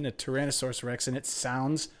caveman and a Tyrannosaurus Rex, and it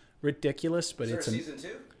sounds ridiculous, but it's season 2?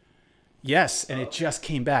 yes, and it just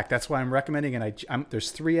came back. That's why I'm recommending it.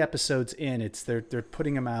 There's 3 episodes in. They're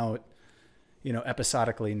putting them out,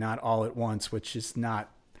 episodically, not all at once, which is not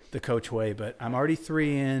the Coach way. But I'm already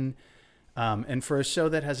 3 in. And for a show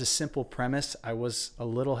that has a simple premise, I was a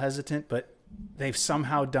little hesitant, but they've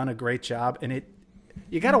somehow done a great job. And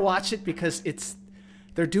you got to watch it because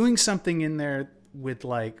they're doing something in there with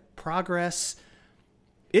like progress.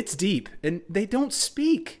 It's deep, and they don't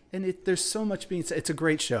speak, and there's so much being said. It's a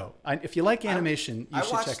great show. If you like animation, you should check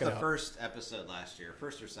it out. I watched the first episode last year,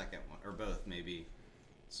 first or second one, or both maybe.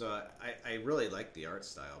 So I really like the art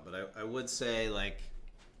style, but I would say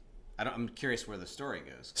I'm curious where the story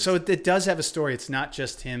goes. So it does have a story. It's not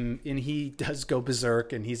just him, and he does go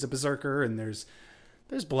berserk, and he's a berserker, and there's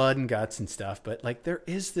blood and guts and stuff. But there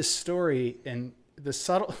is this story, and the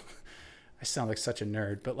subtle. I sound like such a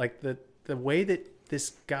nerd, but the way that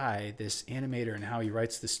this guy, this animator, and how he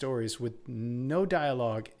writes the stories with no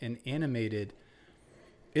dialogue and animated,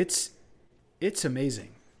 it's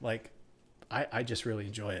amazing. I just really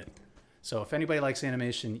enjoy it. So if anybody likes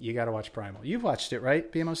animation, you got to watch Primal. You've watched it, right,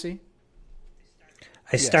 BMOC?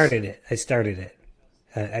 I started it.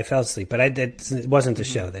 I fell asleep, but it wasn't the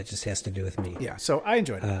show. That just has to do with me. Yeah, so I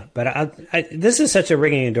enjoyed it. But this is such a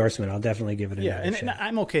ringing endorsement. I'll definitely give it another and shot.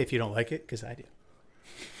 I'm okay if you don't like it, because I do.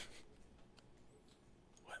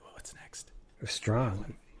 What's next?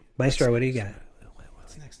 Strong. Maestro, what do you got?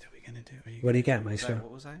 What's next? Are we going to do? What do you got, Maestro?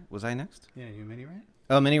 What was I? Was I next? Yeah, you mini rant?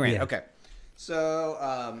 Oh, mini rant. Yeah. Okay.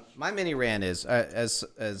 So my mini rant is as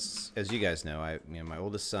you guys know, my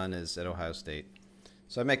oldest son is at Ohio State,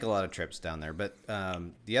 so I make a lot of trips down there. But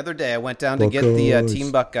the other day I went down to get the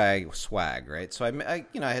Team Buckeye swag, right? So I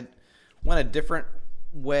had went a different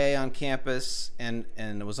way on campus and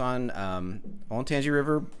it was on Olentangy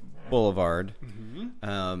River Boulevard.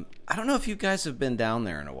 Mm-hmm. I don't know if you guys have been down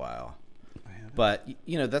there in a while. But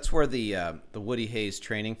that's where the Woody Hayes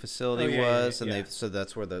training facility was, and so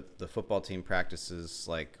that's where the football team practices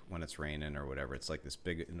when it's raining or whatever. It's this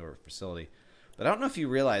big indoor facility. But I don't know if you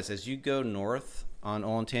realize as you go north on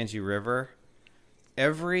Olentangy River,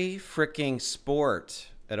 every freaking sport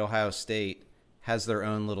at Ohio State has their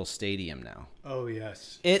own little stadium now. Oh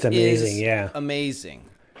yes, It's amazing. Yeah, amazing,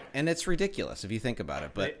 and it's ridiculous if you think about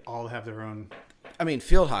it. But they all have their own. I mean,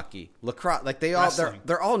 field hockey, lacrosse, Wrestling.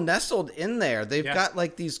 they're all nestled in there. They've got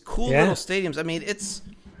these cool little stadiums. I mean, it's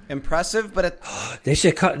impressive, but they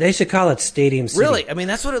should call it Stadium City. Really, I mean,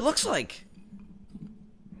 that's what it looks like.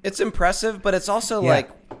 It's impressive, but it's also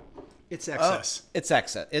it's excess. It's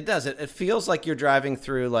excess. It does. It feels like you're driving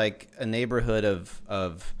through a neighborhood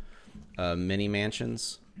of mini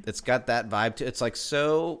mansions. It's got that vibe to it. It's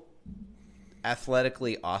so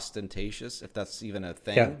athletically ostentatious, if that's even a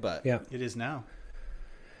thing. It is now.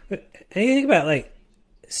 And you think about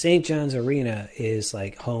St. John's Arena is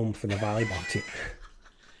home for the volleyball team.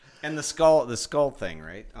 And the skull thing,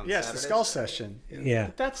 right? On Yes, Saturdays? The skull session.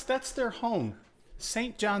 Yeah. But that's their home.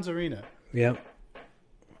 St. John's Arena. Yep.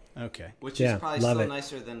 Okay. Which is probably still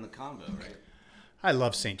nicer than the combo, right? I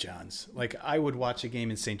love St. John's. Like, I would watch a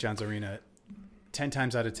game in St. John's Arena 10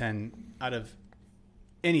 times out of 10 out of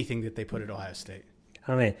anything that they put at Ohio State.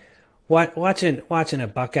 I mean, watching a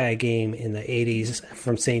Buckeye game in the 80s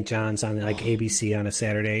from St. John's on like ABC on a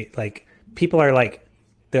Saturday, like people are like,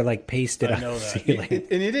 they're like pasted on the ceiling.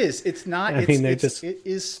 And it is. It's not. I mean, it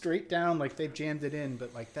is straight down, like they've jammed it in,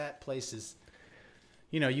 but like that place is,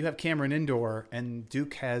 you have Cameron Indoor and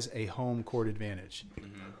Duke has a home court advantage.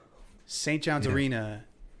 Mm-hmm. St. John's Arena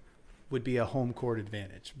would be a home court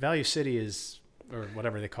advantage. Value City is, or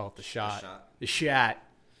whatever they call it, the Shot. It's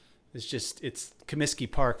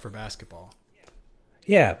Comiskey Park for basketball.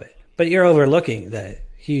 Yeah, but you're overlooking the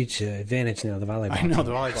huge advantage now the volleyball. I know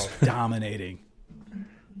the volleyball's dominating.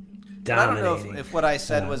 I don't know if what I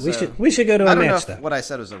said was. We should go to a match. I don't know though. if what I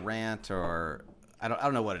said was a rant or I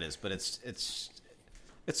don't know what it is, but it's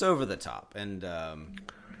over the top and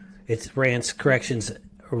it's rants, corrections,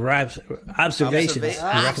 observations,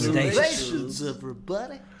 recommendations,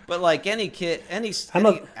 everybody. But like any kid, any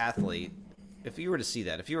athlete, if you were to see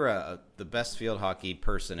that, if you were the best field hockey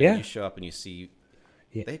person and you show up and you see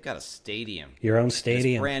they've got a stadium, your own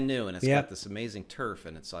stadium, it's brand new, and it's got this amazing turf,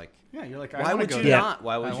 and it's like, you're like, why would you not?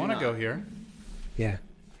 Why would you not? I want to go here. Yeah.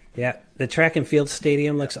 The track and field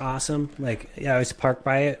stadium looks awesome. Like, I always park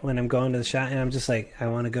by it when I'm going to the shot, and I'm just like, I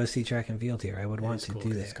want to go see track and field here. I would want to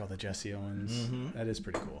do that. It's called the Jesse Owens. Mm-hmm. That is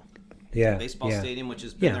pretty cool. Yeah, baseball stadium, which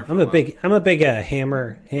has been there for I'm a big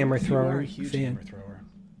hammer thrower. You are a huge hammer thrower.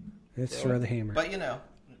 Let's throw the hammer. But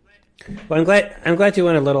well, I'm glad you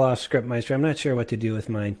went a little off script, Meister. I'm not sure what to do with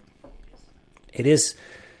mine. It's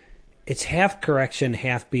half correction,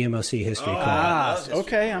 half BMOC history.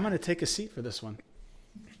 Okay. I'm going to take a seat for this one.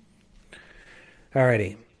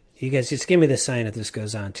 Alrighty. You guys just give me the sign if this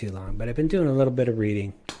goes on too long. But I've been doing a little bit of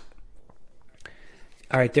reading.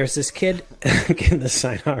 All right, there's this kid. Give the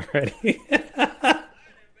sign already. All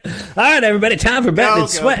right, everybody, time for betting and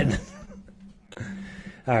sweating.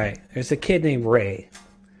 All right, there's a kid named Ray.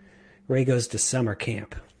 Ray goes to summer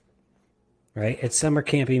camp. Right? At summer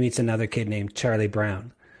camp, he meets another kid named Charlie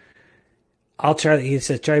Brown. He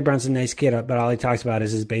says Charlie Brown's a nice kid, but all he talks about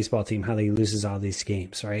is his baseball team, how he loses all these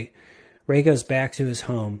games, right? Ray goes back to his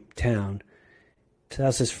hometown,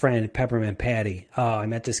 tells his friend Peppermint Patty, I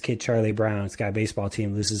met this kid Charlie Brown. He's got a baseball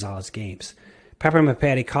team, loses all his games. Peppermint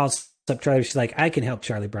Patty calls up Charlie. She's like, I can help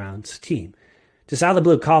Charlie Brown's team. Just out of the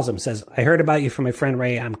blue, calls him, says, I heard about you from my friend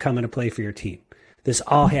Ray. I'm coming to play for your team. This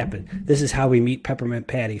all happened. This is how we meet Peppermint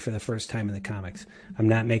Patty for the first time in the comics. I'm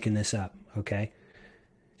not making this up, okay?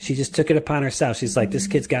 She just took it upon herself. She's like, this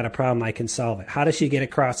kid's got a problem. I can solve it. How does she get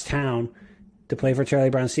across town to play for Charlie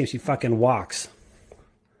Brown's team? She fucking walks.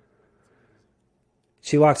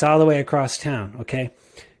 She walks all the way across town, okay?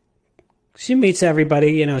 She meets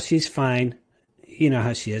everybody. She's fine. You know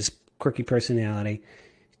how she is. Quirky personality.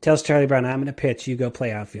 Tells Charlie Brown, I'm going to pitch. You go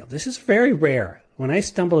play outfield. This is very rare. When I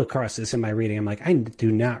stumbled across this in my reading, I'm like, I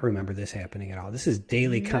do not remember this happening at all. This is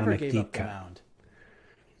Daily Comic Deep Cut.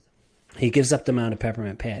 He gives up the mound to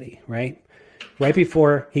Peppermint Patty, right? Right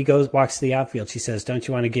before he walks to the outfield, she says, don't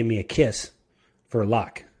you want to give me a kiss for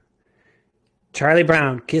luck? Charlie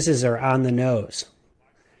Brown kisses her on the nose.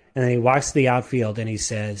 And then he walks to the outfield and he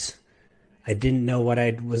says, I didn't know what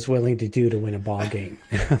I was willing to do to win a ball game.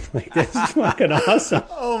 I'm like, this is fucking awesome.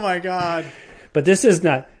 Oh my God. But that's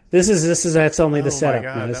only the setup.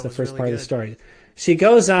 That's the first part of the story. She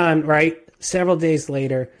goes on, right? Several days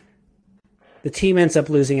later, the team ends up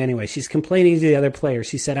losing anyway. She's complaining to the other players.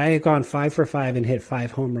 She said, I have gone 5 for 5 and hit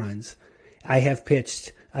 5 home runs. I have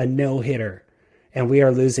pitched a no-hitter, and we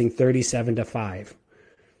are losing 37-5.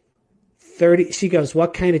 She goes,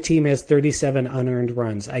 what kind of team has 37 unearned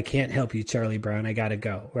runs? I can't help you, Charlie Brown. I got to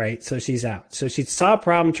go, right? So she's out. So she saw a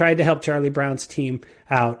problem, tried to help Charlie Brown's team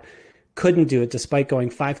out, couldn't do it despite going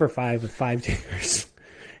 5 for 5 with 5 dingers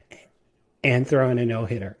and throwing a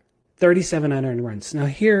no-hitter. 37 unearned runs. Now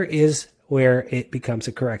here is where it becomes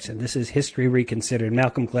a correction. This is History Reconsidered.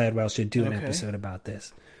 Malcolm Gladwell should do an episode about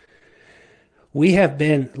this. We have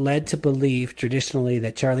been led to believe traditionally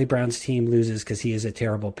that Charlie Brown's team loses because he is a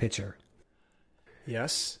terrible pitcher.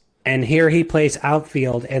 Yes. And here he plays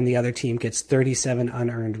outfield and the other team gets 37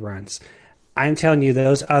 unearned runs. I'm telling you,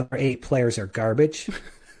 those other 8 players are garbage.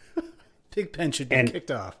 Big Pen should be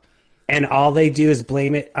kicked off. And all they do is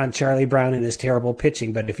blame it on Charlie Brown and his terrible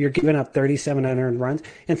pitching. But if you're giving up 37 unearned runs,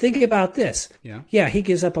 and think about this. Yeah, he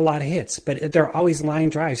gives up a lot of hits, but they're always line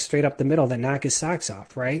drives straight up the middle that knock his socks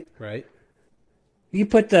off, right? Right. You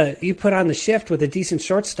put on the shift with a decent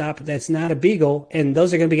shortstop that's not a beagle, and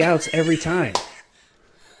those are going to be outs every time.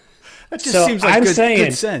 That just seems like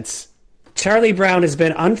good sense. Charlie Brown has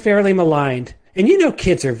been unfairly maligned. And you know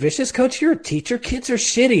kids are vicious. Coach, you're a teacher. Kids are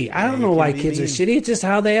shitty. I don't know why kids are shitty. It's just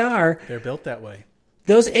how they are. They're built that way.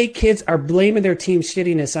 Those 8 kids are blaming their team's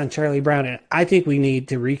shittiness on Charlie Brown. And I think we need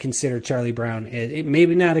to reconsider Charlie Brown.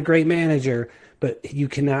 Maybe not a great manager, but you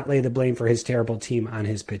cannot lay the blame for his terrible team on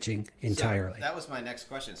his pitching entirely. So that was my next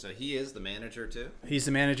question. So he is the manager too? He's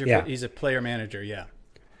the manager. Yeah. He's a player manager, yeah.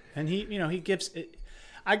 And he gives it.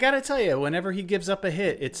 I got to tell you, whenever he gives up a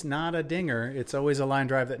hit, it's not a dinger. It's always a line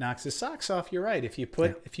drive that knocks his socks off. You're right. If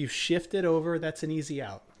you shift it over, that's an easy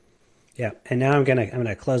out. Yeah, and now I'm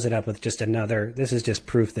gonna close it up with just another. This is just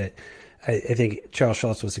proof that I think Charles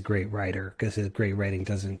Schultz was a great writer, because his great writing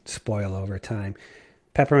doesn't spoil over time.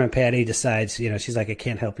 Peppermint Patty decides, she's like, I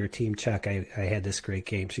can't help your team, Chuck. I had this great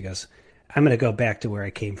game. She goes, I'm going to go back to where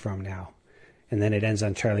I came from now. And then it ends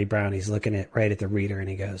on Charlie Brown. He's looking right at the reader, and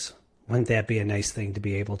he goes, wouldn't that be a nice thing to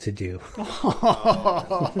be able to do?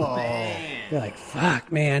 Oh, man. You're like,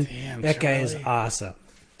 fuck, man. Damn, that guy Charlie. is awesome.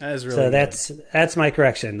 That is really so good. that's my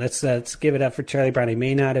correction. Let's give it up for Charlie Brown. He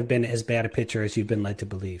may not have been as bad a pitcher as you've been led to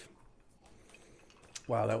believe.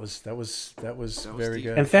 Wow, that was very deep.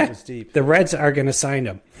 good. In fact, the Reds are going to sign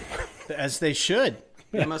him, as they should.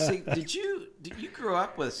 Did you grow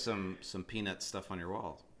up with some Peanut stuff on your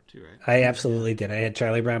wall too, right? I absolutely did. I had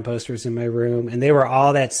Charlie Brown posters in my room, and they were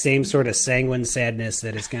all that same sort of sanguine sadness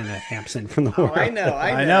that is kind of absent from the world. I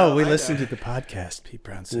know. We listened to the podcast, Pete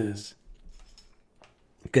Brown says.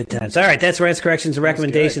 Good times. All right, that's Reds, Corrections, and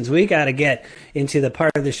Recommendations. We got to get into the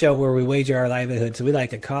part of the show where we wager our livelihood, so we like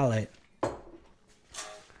to call it.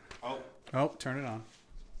 Oh, turn it on.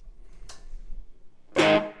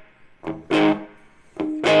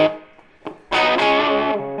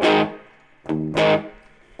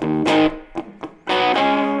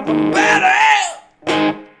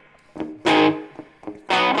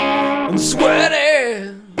 I'm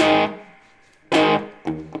sweaty.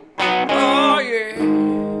 Oh, yeah.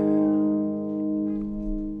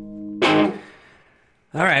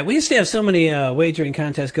 All right, we used to have so many wagering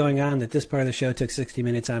contests going on that this part of the show took 60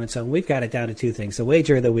 minutes on its own. We've got it down to 2 things. The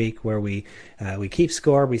wager of the week, where we keep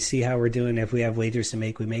score, we see how we're doing. If we have wagers to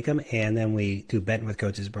make, we make them, and then we do betting with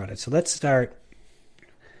Coach's Brought It. So let's start.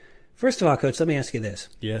 First of all, Coach, let me ask you this.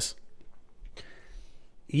 Yes.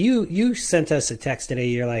 You sent us a text today.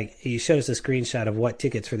 You showed us a screenshot of what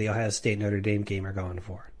tickets for the Ohio State Notre Dame game are going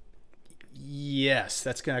for. Yes,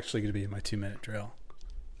 that's actually going to be in my 2-minute drill.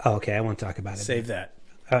 Oh, okay, I won't talk about it. Save that.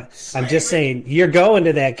 I'm just saying, you're going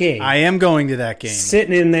to that game. I am going to that game.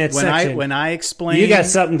 Sitting in that section. When I explain, you got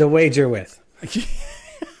something to wager with.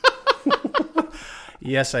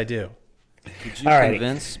 Yes, I do. Could you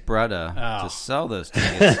convince Brutta to sell those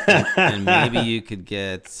tickets, and maybe you could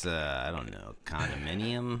get, I don't know,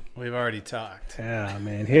 condominium? We've already talked. Oh,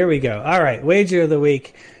 man. Here we go. All right, wager of the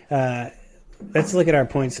week. Let's look at our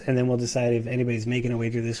points, and then we'll decide if anybody's making a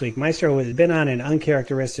wager this week. Maestro has been on an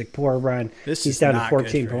uncharacteristic poor run. He's down to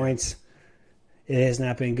 14 points. It has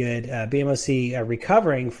not been good. BMOC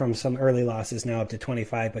recovering from some early losses, now up to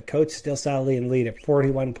 25, but Coach still solidly in the lead at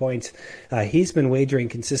 41 points. He's been wagering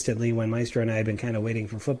consistently when Maestro and I have been kind of waiting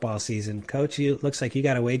for football season. Coach, looks like you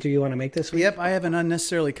got a wager you want to make this week? Yep, I have an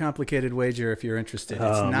unnecessarily complicated wager if you're interested. It's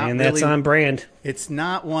not man, really, that's on brand. It's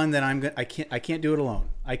not one that I can't do it alone.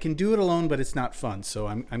 I can do it alone, but it's not fun. So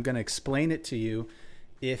I'm going to explain it to you.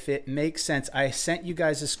 If it makes sense, I sent you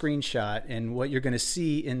guys a screenshot, and what you're going to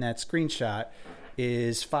see in that screenshot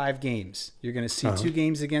is 5 games. You're going to see 2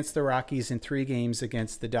 games against the Rockies and 3 games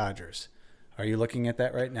against the Dodgers. Are you looking at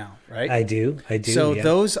that right now, right? I do. So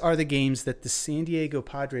those are the games that the San Diego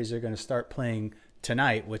Padres are going to start playing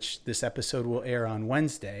tonight, which this episode will air on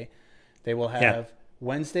Wednesday. They will have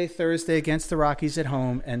Wednesday, Thursday against the Rockies at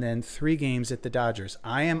home, and then 3 games at the Dodgers.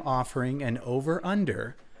 I am offering an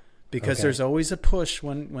over-under because there's always a push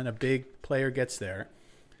when a big player gets there.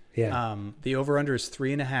 Yeah. The over-under is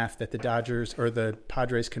 3.5 that the Dodgers or the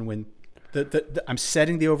Padres can win. I'm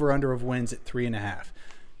setting the over-under of wins at 3.5.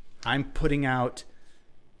 I'm putting out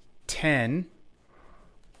 10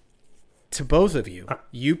 to both of you.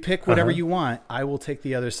 You pick whatever you want. I will take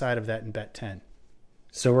the other side of that and bet 10.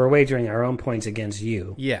 So we're wagering our own points against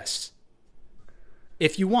you. Yes.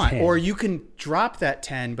 If you want. 10. Or you can drop that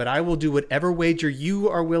 10, but I will do whatever wager you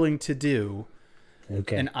are willing to do.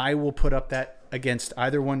 Okay. And I will put up that against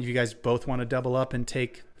either one. If you guys both want to double up and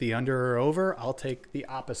take the under or over, I'll take the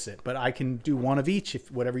opposite. But I can do one of each, if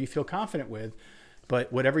whatever you feel confident with.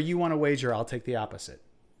 But whatever you want to wager, I'll take the opposite.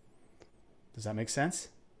 Does that make sense?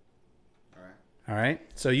 All right.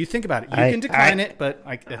 So you think about it. You can decline it, but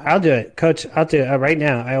I'll do it, Coach. I'll do it right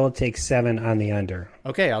now. I will take 7 on the under.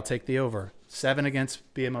 Okay, I'll take the over. 7 against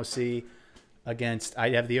BMOC. I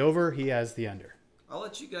have the over. He has the under. I'll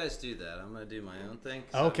let you guys do that. I'm going to do my own thing.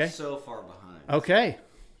 Okay. I'm so far behind. Okay.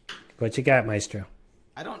 What you got, Maestro?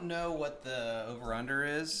 I don't know what the over/under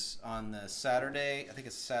is on the Saturday. I think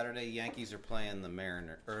it's Saturday. Yankees are playing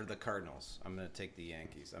the Cardinals. I'm going to take the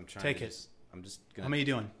Yankees. I'm trying take to it. I'm just going. How many are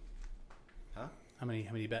you doing? Huh? How many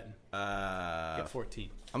you betting? Get 14.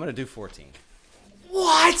 I'm going to do 14.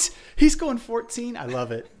 What? He's going 14. I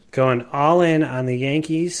love it. Going all in on the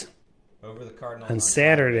Yankees over the Cardinals on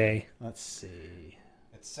Saturday. Let's see.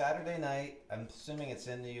 It's Saturday night. I'm assuming it's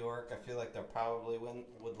in New York. I feel like they'll probably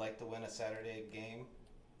would like to win a Saturday game.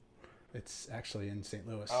 It's actually in St.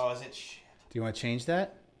 Louis. Oh, is it? Shit. Do you want to change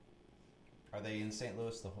that? Are they in St.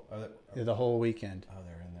 Louis the whole weekend? Oh,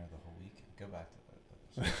 they're in there the whole weekend. Go back to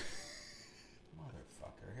that.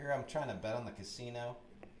 Motherfucker. Here I'm trying to bet on the casino.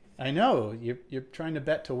 I know. You're trying to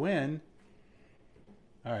bet to win.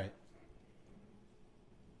 All right.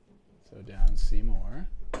 So down, see more.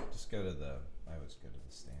 Just go to I always go to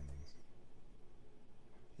the standings.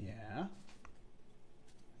 Yeah.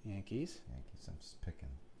 Yankees. I'm just picking.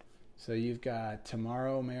 So you've got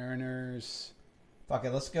tomorrow Mariners. Fuck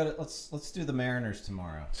it, let's do the Mariners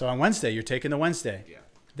tomorrow. So on Wednesday, you're taking the Wednesday. Yeah.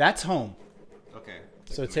 That's home. Okay.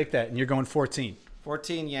 So take that, and you're going 14.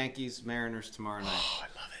 14 Yankees, Mariners tomorrow night. Oh, I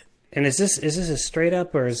love it. And is this a straight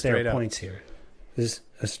up or is Straight there up. points here? This is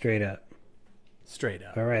a straight up. Straight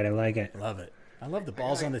up. All right, I like it. Love it. I love the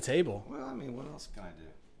balls on the table. Well, I mean, what else can I do?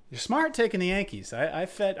 You're smart taking the Yankees. I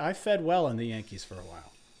fed well in the Yankees for a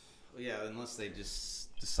while. Well, yeah, unless they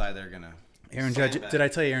just decide they're gonna. Aaron Judge. Did I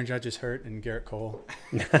tell you Aaron Judge is hurt and Garrett Cole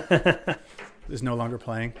is no longer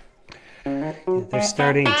playing? They're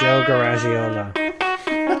starting Joe Garagiola.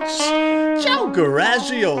 Joe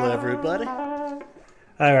Garagiola, everybody.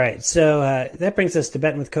 All right, so that brings us to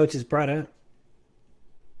betting with coaches Brada.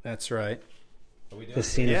 That's right. Are we doing?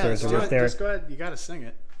 Just seeing if there's a riff there. Just go ahead. You got to sing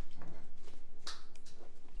it.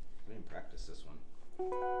 We didn't practice this one.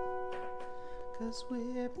 'Cause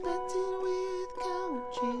we're betting with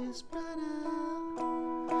coaches Brada.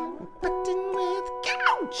 We're betting with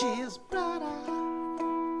coaches Brada.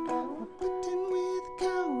 We're betting with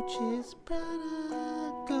coaches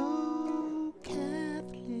Brada. Go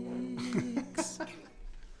Catholics.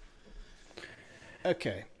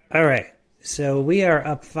 Okay. All right. So we are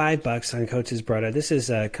up $5 on Coach's Brada. This is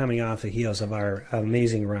coming off the heels of our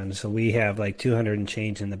amazing run. So we have like 200 and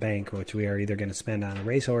change in the bank, which we are either going to spend on a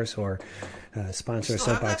racehorse or sponsor a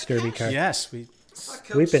soapbox derby car. Yes,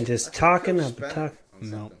 We've been just talking.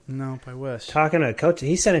 No, I wish. Talking to Coach.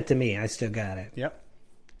 He sent it to me. I still got it. Yep.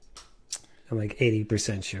 I'm like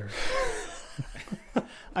 80% sure.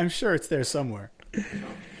 I'm sure it's there somewhere.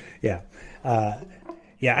 Yeah.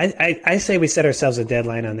 Yeah, I say we set ourselves a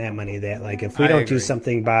deadline on that money. That like if we don't do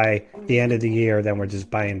something by the end of the year, then we're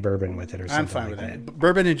just buying bourbon with it or something. I'm fine like with that.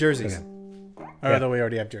 Bourbon and jerseys. Okay. Although we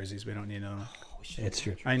already have jerseys, we don't need another one. It's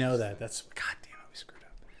true. I know that. That's God damn it, we screwed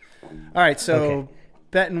up. All right, so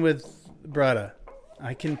betting with Brada,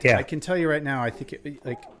 I can tell you right now. I think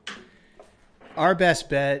our best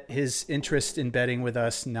bet. His interest in betting with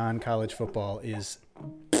us non-college football is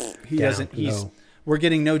We're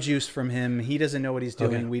getting no juice from him. He doesn't know what he's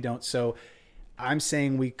doing. Okay. We don't. So I'm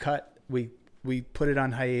saying we put it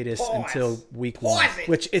on hiatus until week 1,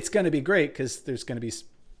 which it's going to be great because there's going to be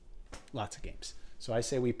lots of games. So I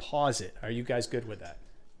say we pause it. Are you guys good with that?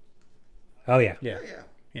 Oh yeah. Yeah.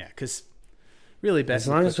 Because really, as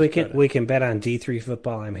long as we can bet on D3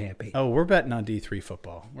 football, I'm happy. Oh, we're betting on D3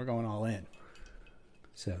 football. We're going all in.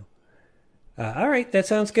 So. All right, that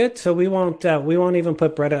sounds good. So we won't even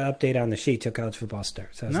put Breda update on the sheet till college football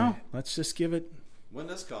starts. Let's just give it. When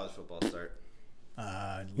does college football start?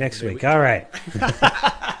 Next week. All right.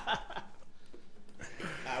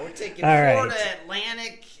 We're taking Florida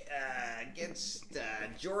Atlantic against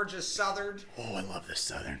Georgia Southern. Oh, I love this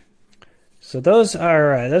Southern. So those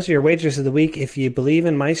are your wagers of the week. If you believe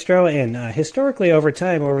in Maestro, and historically over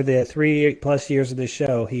time, over the 3+ years of this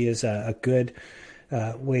show, he is a good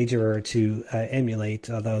wagerer to emulate,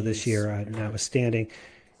 although this year notwithstanding.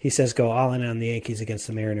 He says go all in on the Yankees against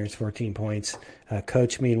the Mariners, 14 points.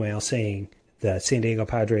 Coach, meanwhile, saying the San Diego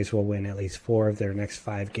Padres will win at least 4 of their next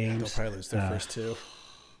 5 games. They'll probably lose their first 2.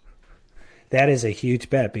 That is a huge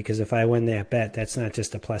bet, because if I win that bet, that's not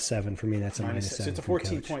just a +7 for me. That's a -7. It's a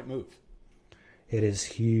 14-point move. It is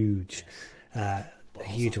huge. A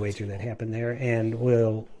huge wager that happened there. And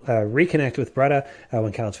we'll reconnect with Breda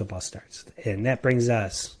when college football starts. And that brings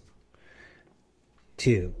us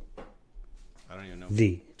to I don't even know.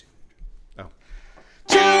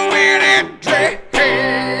 2-minute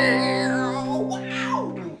drill.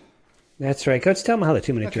 That's right. Coach, tell them how the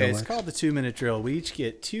 2-minute drill works. It's called the 2-minute drill. We each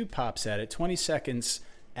get 2 pops at it, 20 seconds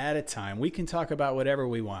at a time. We can talk about whatever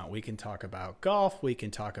we want. We can talk about golf. We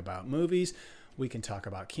can talk about movies. We can talk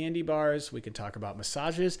about candy bars. We can talk about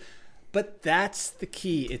massages. But that's the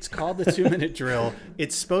key. It's called the 2-minute drill.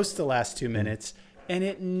 It's supposed to last 2 minutes, and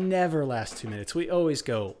it never lasts 2 minutes. We always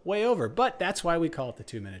go way over, but that's why we call it the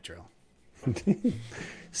 2-minute drill.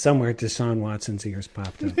 Somewhere Deshaun Watson's ears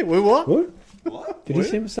popped up. Wait, what? What? Did you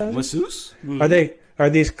say massage? Masseuse? Are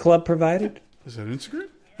these club provided? Is that Instagram?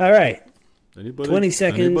 All right. 20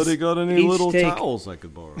 seconds. Anybody got any little take. towels I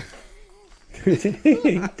could borrow?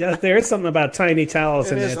 There is something about tiny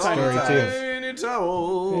towels in that story too. Tiny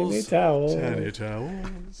towels. Tiny towels. Tiny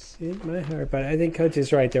towels. In my heart, but I think Coach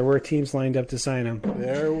is right. There were teams lined up to sign him.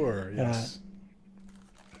 There were, yes.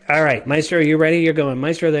 All right, Maestro, you ready? You're going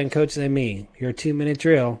Maestro, then Coach, then me. Your 2-minute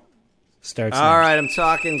drill starts now. All right, I'm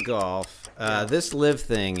talking golf. This live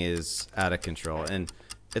thing is out of control, and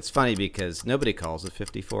it's funny because nobody calls it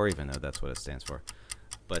 54, even though that's what it stands for.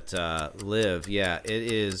 But live, yeah, it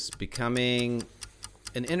is becoming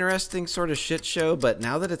an interesting sort of shit show. But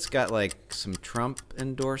now that it's got like some Trump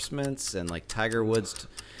endorsements and like Tiger Woods,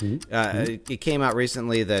 it came out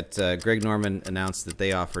recently that Greg Norman announced that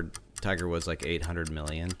they offered Tiger Woods like $800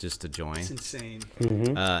 million just to join. It's insane.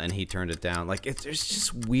 And he turned it down. Like there's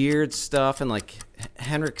just weird stuff. And like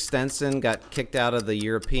Henrik Stenson got kicked out of the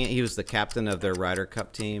European. He was the captain of their Ryder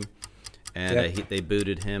Cup team, and they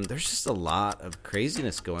booted him. There's just a lot of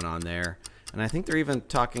craziness going on there. And I think they're even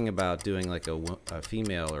talking about doing like a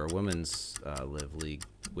female or a women's live league,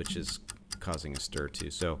 which is causing a stir too.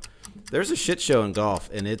 So there's a shit show in golf,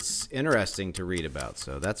 and it's interesting to read about.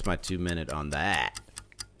 So that's my 2-minute on that.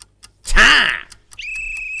 Time.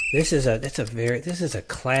 This is a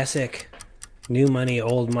classic new money,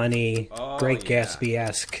 old money, Great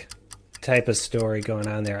Gatsby-esque type of story going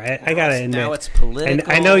on there. I gotta admit, now it's political. And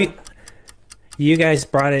I know you guys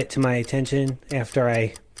brought it to my attention after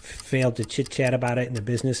I failed to chit chat about it in a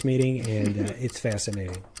business meeting, and it's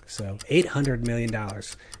fascinating. So $800 million.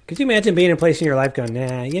 Could you imagine being in a place in your life going,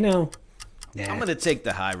 nah. I'm going to take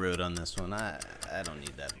the high road on this one. I don't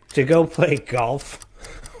need that. To go play golf?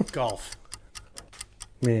 Golf.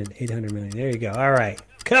 Man, $800 million. There you go. All right.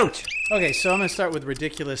 Coach. Okay, so I'm going to start with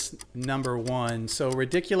ridiculous number 1. So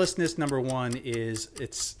ridiculousness number 1 is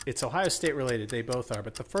it's Ohio State related. They both are.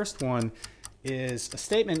 But the first one is a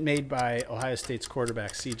statement made by Ohio State's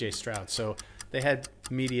quarterback, C.J. Stroud. So they had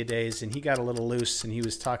media days, and he got a little loose, and he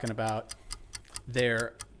was talking about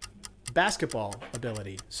their basketball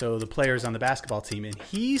ability. So the players on the basketball team. And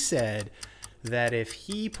he said that if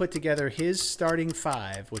he put together his starting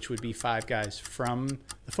 5, which would be 5 guys from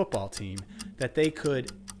the football team, that they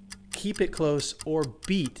could keep it close or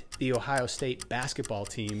beat the Ohio State basketball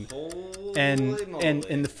team. And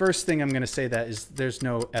the first thing I'm going to say that is there's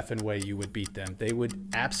no effing way you would beat them. They would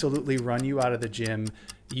absolutely run you out of the gym.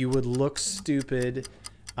 You would look stupid.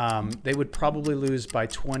 They would probably lose by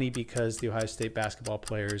 20 because the Ohio State basketball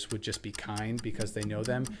players would just be kind because they know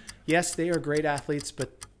them. Yes, they are great athletes,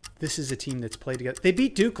 but this is a team that's played together. They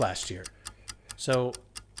beat Duke last year. So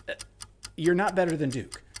you're not better than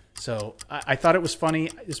Duke. So I thought it was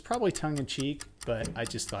funny. It's probably tongue-in-cheek, but I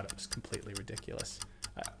just thought it was completely ridiculous.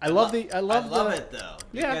 I love it though,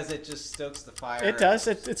 yeah, because it just stokes the fire. It does.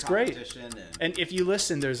 It's great. And if you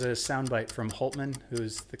listen, there's a soundbite from Holtman,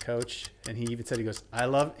 who's the coach, and he even said, he goes,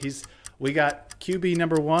 we got QB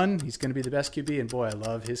number 1. He's going to be the best QB, and boy, I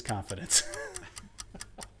love his confidence.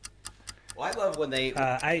 Well, I love when they.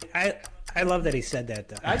 I love that he said that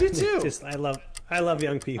though. I do too. I love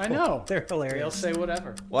young people. I know. They're hilarious. They'll say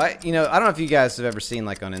whatever. Well, I don't know if you guys have ever seen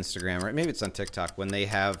like on Instagram or maybe it's on TikTok when they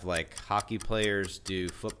have like hockey players do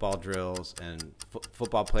football drills and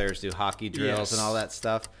football players do hockey drills and all that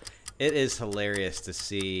stuff. It is hilarious to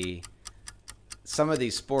see some of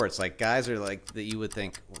these sports. Like guys are like that you would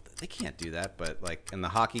think, well, they can't do that, but like and the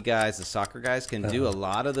hockey guys, the soccer guys can do a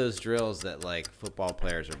lot of those drills that like football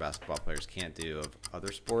players or basketball players can't do of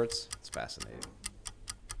other sports. It's fascinating.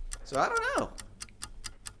 So I don't know.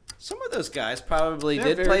 Some of those guys probably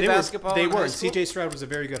did play basketball. They were. C.J. Stroud was a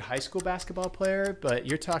very good high school basketball player, but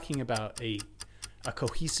you're talking about a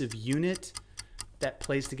cohesive unit that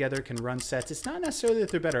plays together, can run sets. It's not necessarily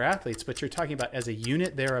that they're better athletes, but you're talking about as a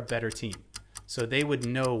unit, they're a better team. So they would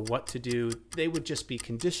know what to do. They would just be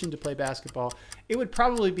conditioned to play basketball. It would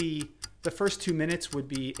probably be the first 2 minutes would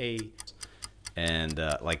be and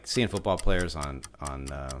like seeing football players on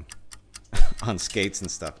on skates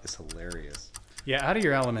and stuff is hilarious. Yeah, out of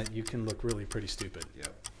your element, you can look really pretty stupid.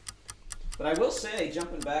 Yep. But I will say,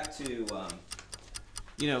 jumping back to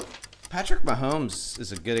Patrick Mahomes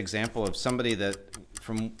is a good example of somebody that,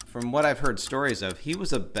 from what I've heard stories of, he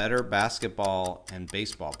was a better basketball and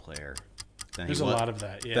baseball player than There's he was, a lot of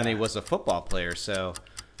that, yeah. than he was a football player. So,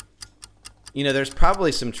 there's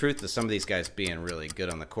probably some truth to some of these guys being really good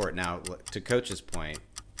on the court. Now, to Coach's point,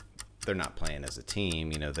 they're not playing as a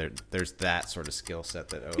team. There's that sort of skill set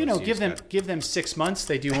that OSU's give them 6 months.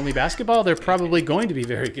 They do only basketball. They're probably going to be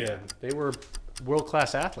very good. They were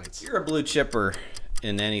world-class athletes. You're a blue chipper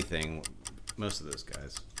in anything. Most of those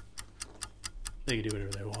guys. They can do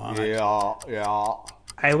whatever they want. Yeah.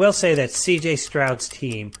 I will say that C.J. Stroud's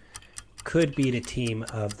team could beat a team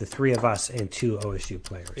of the three of us and 2 OSU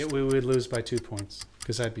players. We would lose by 2 points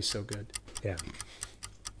because I'd be so good. Yeah,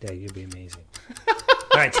 you'd be amazing.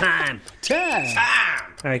 All right, time. All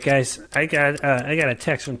right, guys. I got a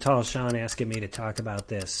text from Tall Sean asking me to talk about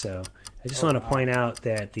this. So I just want to point out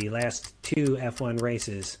that the last 2 F1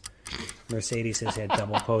 races, Mercedes has had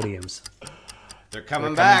double podiums. They're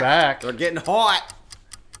coming back. They're getting hot.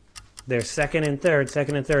 They're second and third.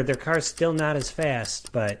 Their car's still not as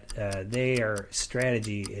fast, but their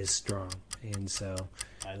strategy is strong, and so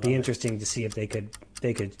it'd be interesting to see if they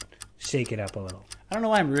could shake it up a little. I don't know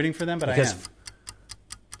why I'm rooting for them, but I am.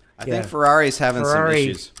 I think Ferrari's having some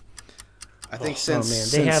issues. I think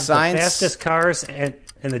they have the fastest cars and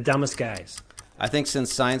the dumbest guys. I think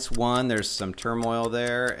since Sainz won, there's some turmoil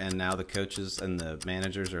there, and now the coaches and the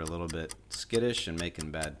managers are a little bit skittish and making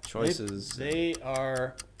bad choices. They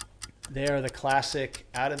are the classic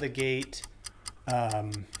out of the gate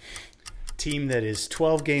team that is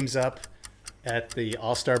 12 games up at the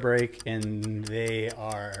All-Star break, and they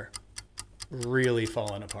are really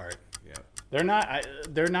falling apart. They're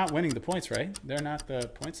not winning the points, right? They're not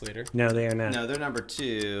the points leader. No, they are not. No, they're number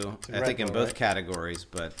 2, I think, in both categories.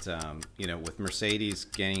 But, with Mercedes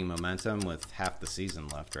gaining momentum with half the season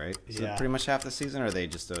left, right? Is it pretty much half the season, or are they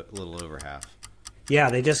just a little over half? Yeah,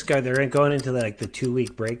 they're going into the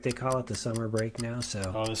 2-week break, they call it, the summer break now.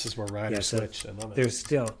 So this is where riders switch. I love it. There's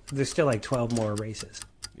still like 12 more races.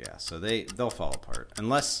 Yeah, so they'll fall apart.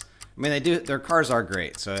 Unless, they do, their cars are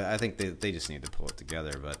great, so I think they just need to pull it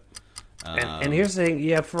together, but... And here's the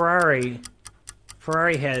thing,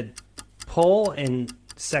 Ferrari had pole and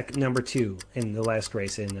number 2 in the last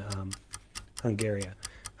race in Hungary.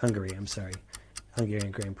 Hungarian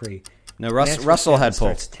Grand Prix. No, Russell had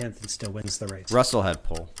pole. Starts 10th and still wins the race. Russell had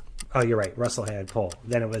pole. Oh, you're right. Russell had pole.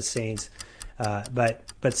 Then it was Sainz,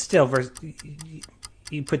 but still,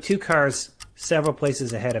 you put 2 cars several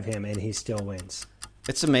places ahead of him, and he still wins.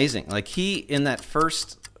 It's amazing. He in that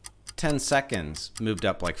first 10 seconds moved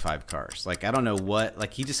up 5 cars. I don't know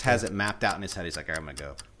what, he just has it mapped out in his head. He's like, all right, I'm going to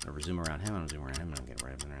go. I'm going to zoom around him. I'm going to zoom around him. I'm going to get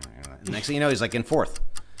right around. And next thing you know, he's in 4th.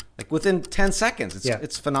 Within 10 seconds.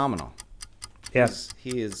 It's phenomenal. Yeah.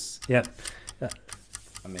 He is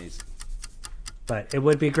amazing. But it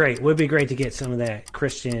would be great. It would be great to get some of that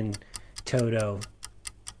Christian Toto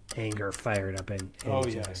anger fired up.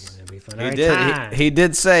 Yes. That'd be fun. He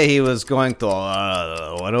did say he was going to,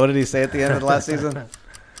 what did he say at the end of the last season?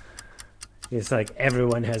 It's like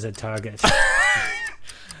everyone has a target.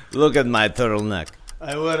 Look at my turtleneck.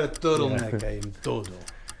 I wear a turtleneck. I am Toto.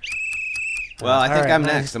 Well, I think I'm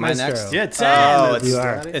next. Am I next? Yeah, you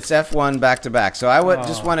are. It's F1 back-to-back. So I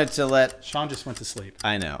just wanted to let... Sean just went to sleep.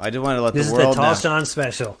 I know. I just wanted to let the world know. This is the Tall Sean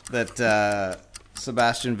special. That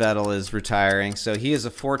Sebastian Vettel is retiring. So he is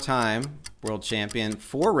a 4-time world champion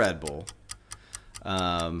for Red Bull.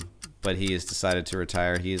 But he has decided to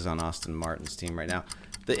retire. He is on Aston Martin's team right now.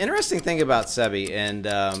 The interesting thing about Sebi and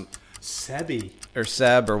Sebi or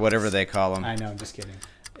Seb or whatever they call him. I know, I'm just kidding.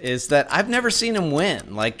 Is that I've never seen him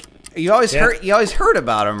win. You always heard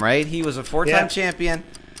about him, right? He was a 4-time champion,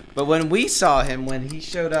 but when we saw him when he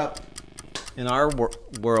showed up in our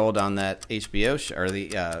world on that HBO show or the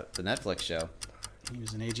Netflix show, he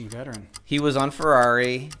was an aging veteran. He was on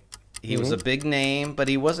Ferrari. He was a big name, but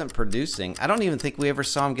he wasn't producing. I don't even think we ever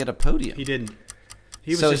saw him get a podium. He didn't.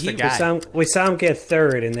 He was just a guy. We saw him get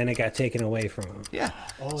 3rd, and then it got taken away from him. Yeah.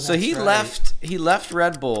 So he left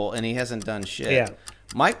Red Bull, and he hasn't done shit. Yeah.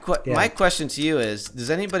 My question to you is: does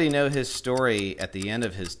anybody know his story at the end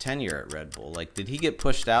of his tenure at Red Bull? Did he get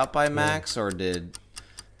pushed out by Max, or did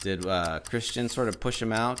Christian sort of push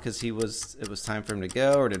him out because it was time for him to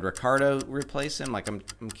go, or did Ricardo replace him?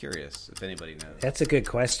 I'm curious if anybody knows. That's a good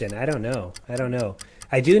question. I don't know.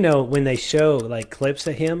 I do know when they show clips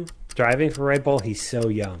of him driving for Red Bull, he's so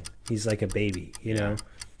young. He's like a baby, know.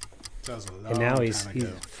 That was a long and now he's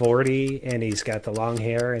 40, and he's got the long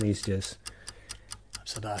hair, and he's just.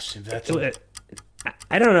 Sebastian Vettel.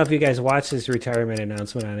 I don't know if you guys watched his retirement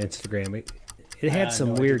announcement on Instagram. It had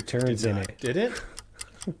some weird turns in it. Did it?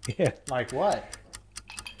 Yeah. Like what?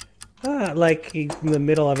 Like in the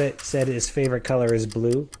middle of it said his favorite color is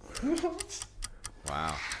blue.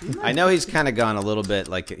 Wow. I know he's kind of gone a little bit,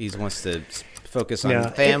 like he wants to focus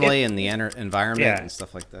on family and the environment and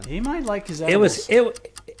stuff like that. He might like his edibles.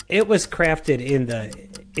 It was crafted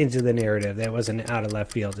into the narrative. That wasn't out of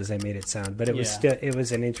left field as I made it sound, but it was still, it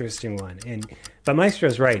was an interesting one. But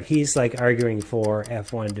Maestro's right. He's like arguing for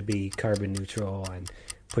F1 to be carbon neutral and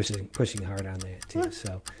pushing hard on that too.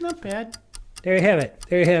 So not bad. There you have it.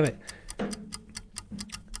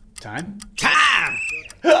 Time.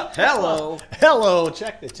 Hello.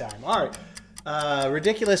 Check the time. All right.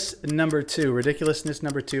 Ridiculousness number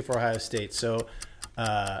two for Ohio State. So,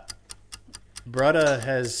 Brutta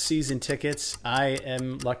has season tickets. I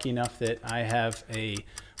am lucky enough that I have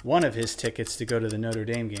one of his tickets to go to the Notre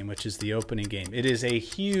Dame game, which is the opening game. It is a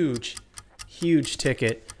huge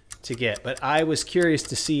ticket to get, but I was curious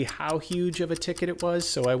to see how huge of a ticket it was,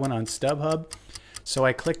 so I went on StubHub. So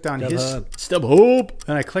I clicked on StubHub,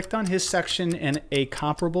 and I clicked on his section in a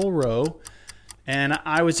comparable row, and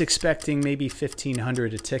I was expecting maybe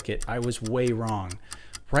 $1,500 a ticket. I was way wrong.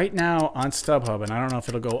 Right now on StubHub, and I don't know if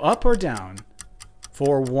it'll go up or down,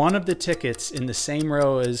 for one of the tickets in the same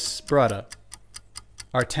row as Brutta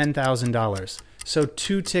are $10,000. So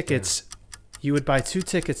 2 tickets, you would buy 2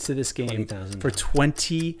 tickets to this game for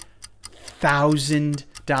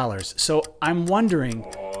 $20,000. So I'm wondering,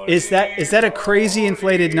 is that a crazy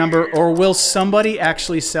inflated number, or will somebody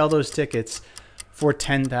actually sell those tickets for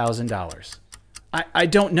 $10,000? I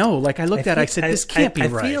don't know. Like I looked at it, I said, this can't be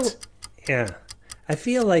right. I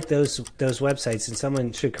feel like those websites, and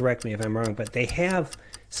someone should correct me if I'm wrong, but they have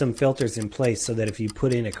some filters in place so that if you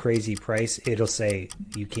put in a crazy price, it'll say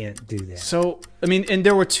you can't do that. So, I mean, and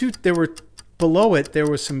there were below it, there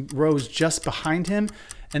were some rows just behind him,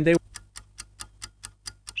 and they.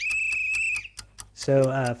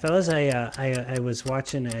 So, fellas, I was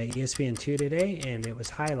watching ESPN2 today, and it was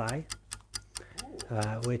Highlight,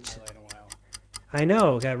 which I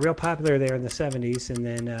know got real popular there in the 70s, and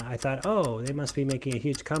then I thought, oh, they must be making a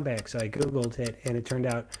huge comeback. So I Googled it, and it turned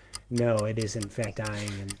out, no, it is in fact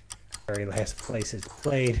dying, and the very last place it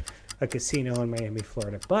played a casino in Miami,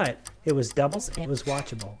 Florida. But it was doubles, and it was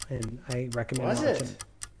watchable, and I recommend watching it.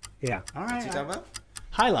 Yeah. All right. What's he talking about?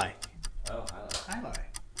 Highlight. Oh, Highlight.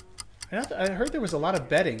 I heard there was a lot of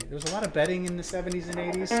betting. There was a lot of betting in the 70s and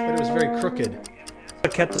 80s, but it was very crooked.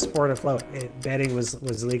 It kept the sport afloat. Betting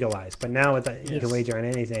was legalized, but now with you can wager on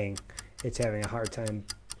anything, it's having a hard time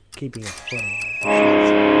keeping its footing.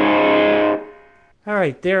 All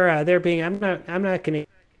right, they're being. I'm not going to.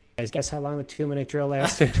 Guys, guess how long the 2-minute drill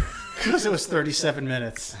lasted? Because it was 37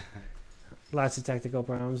 minutes. Lots of technical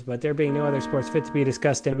problems, but there being no other sports fit to be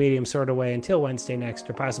discussed in a medium sort of way until Wednesday next,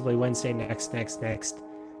 or possibly Wednesday next.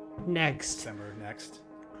 December next.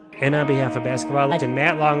 And on behalf of basketball legend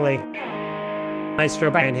Matt Longley,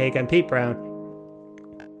 Maestro Brian Haig, I'm Pete Brown.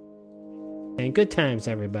 And good times,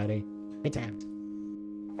 everybody. Good times.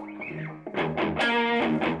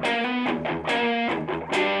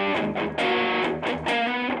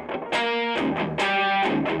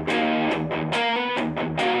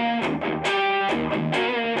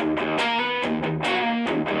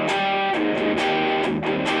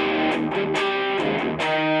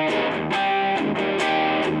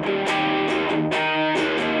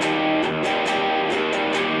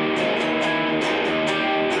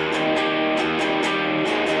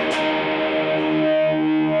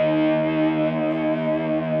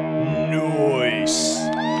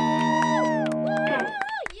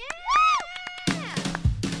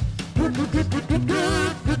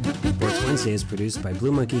 Is produced by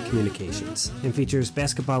Blue Monkey Communications and features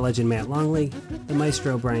basketball legend Matt Longley, the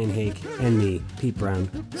Maestro Brian Haig, and me, Pete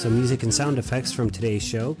Brown. Some music and sound effects from today's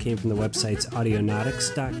show came from the websites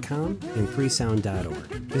audionautics.com and freesound.org.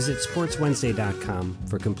 Visit sportswednesday.com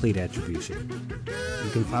for complete attribution. You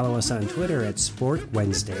can follow us on Twitter at Sport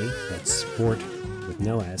Wednesday, that's sport with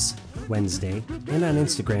no S, Wednesday, and on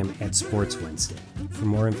Instagram at Sports Wednesday. For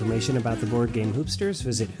more information about the board game Hoopsters,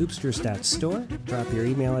 visit hoopsters.store, drop your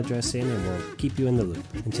email address in, and we'll keep you in the loop.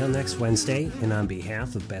 Until next Wednesday, and on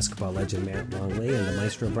behalf of basketball legend Matt Longley and the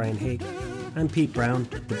Maestro Brian Haig, I'm Pete Brown,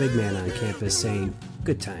 the big man on campus, saying,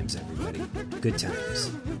 good times, everybody. Good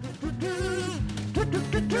times.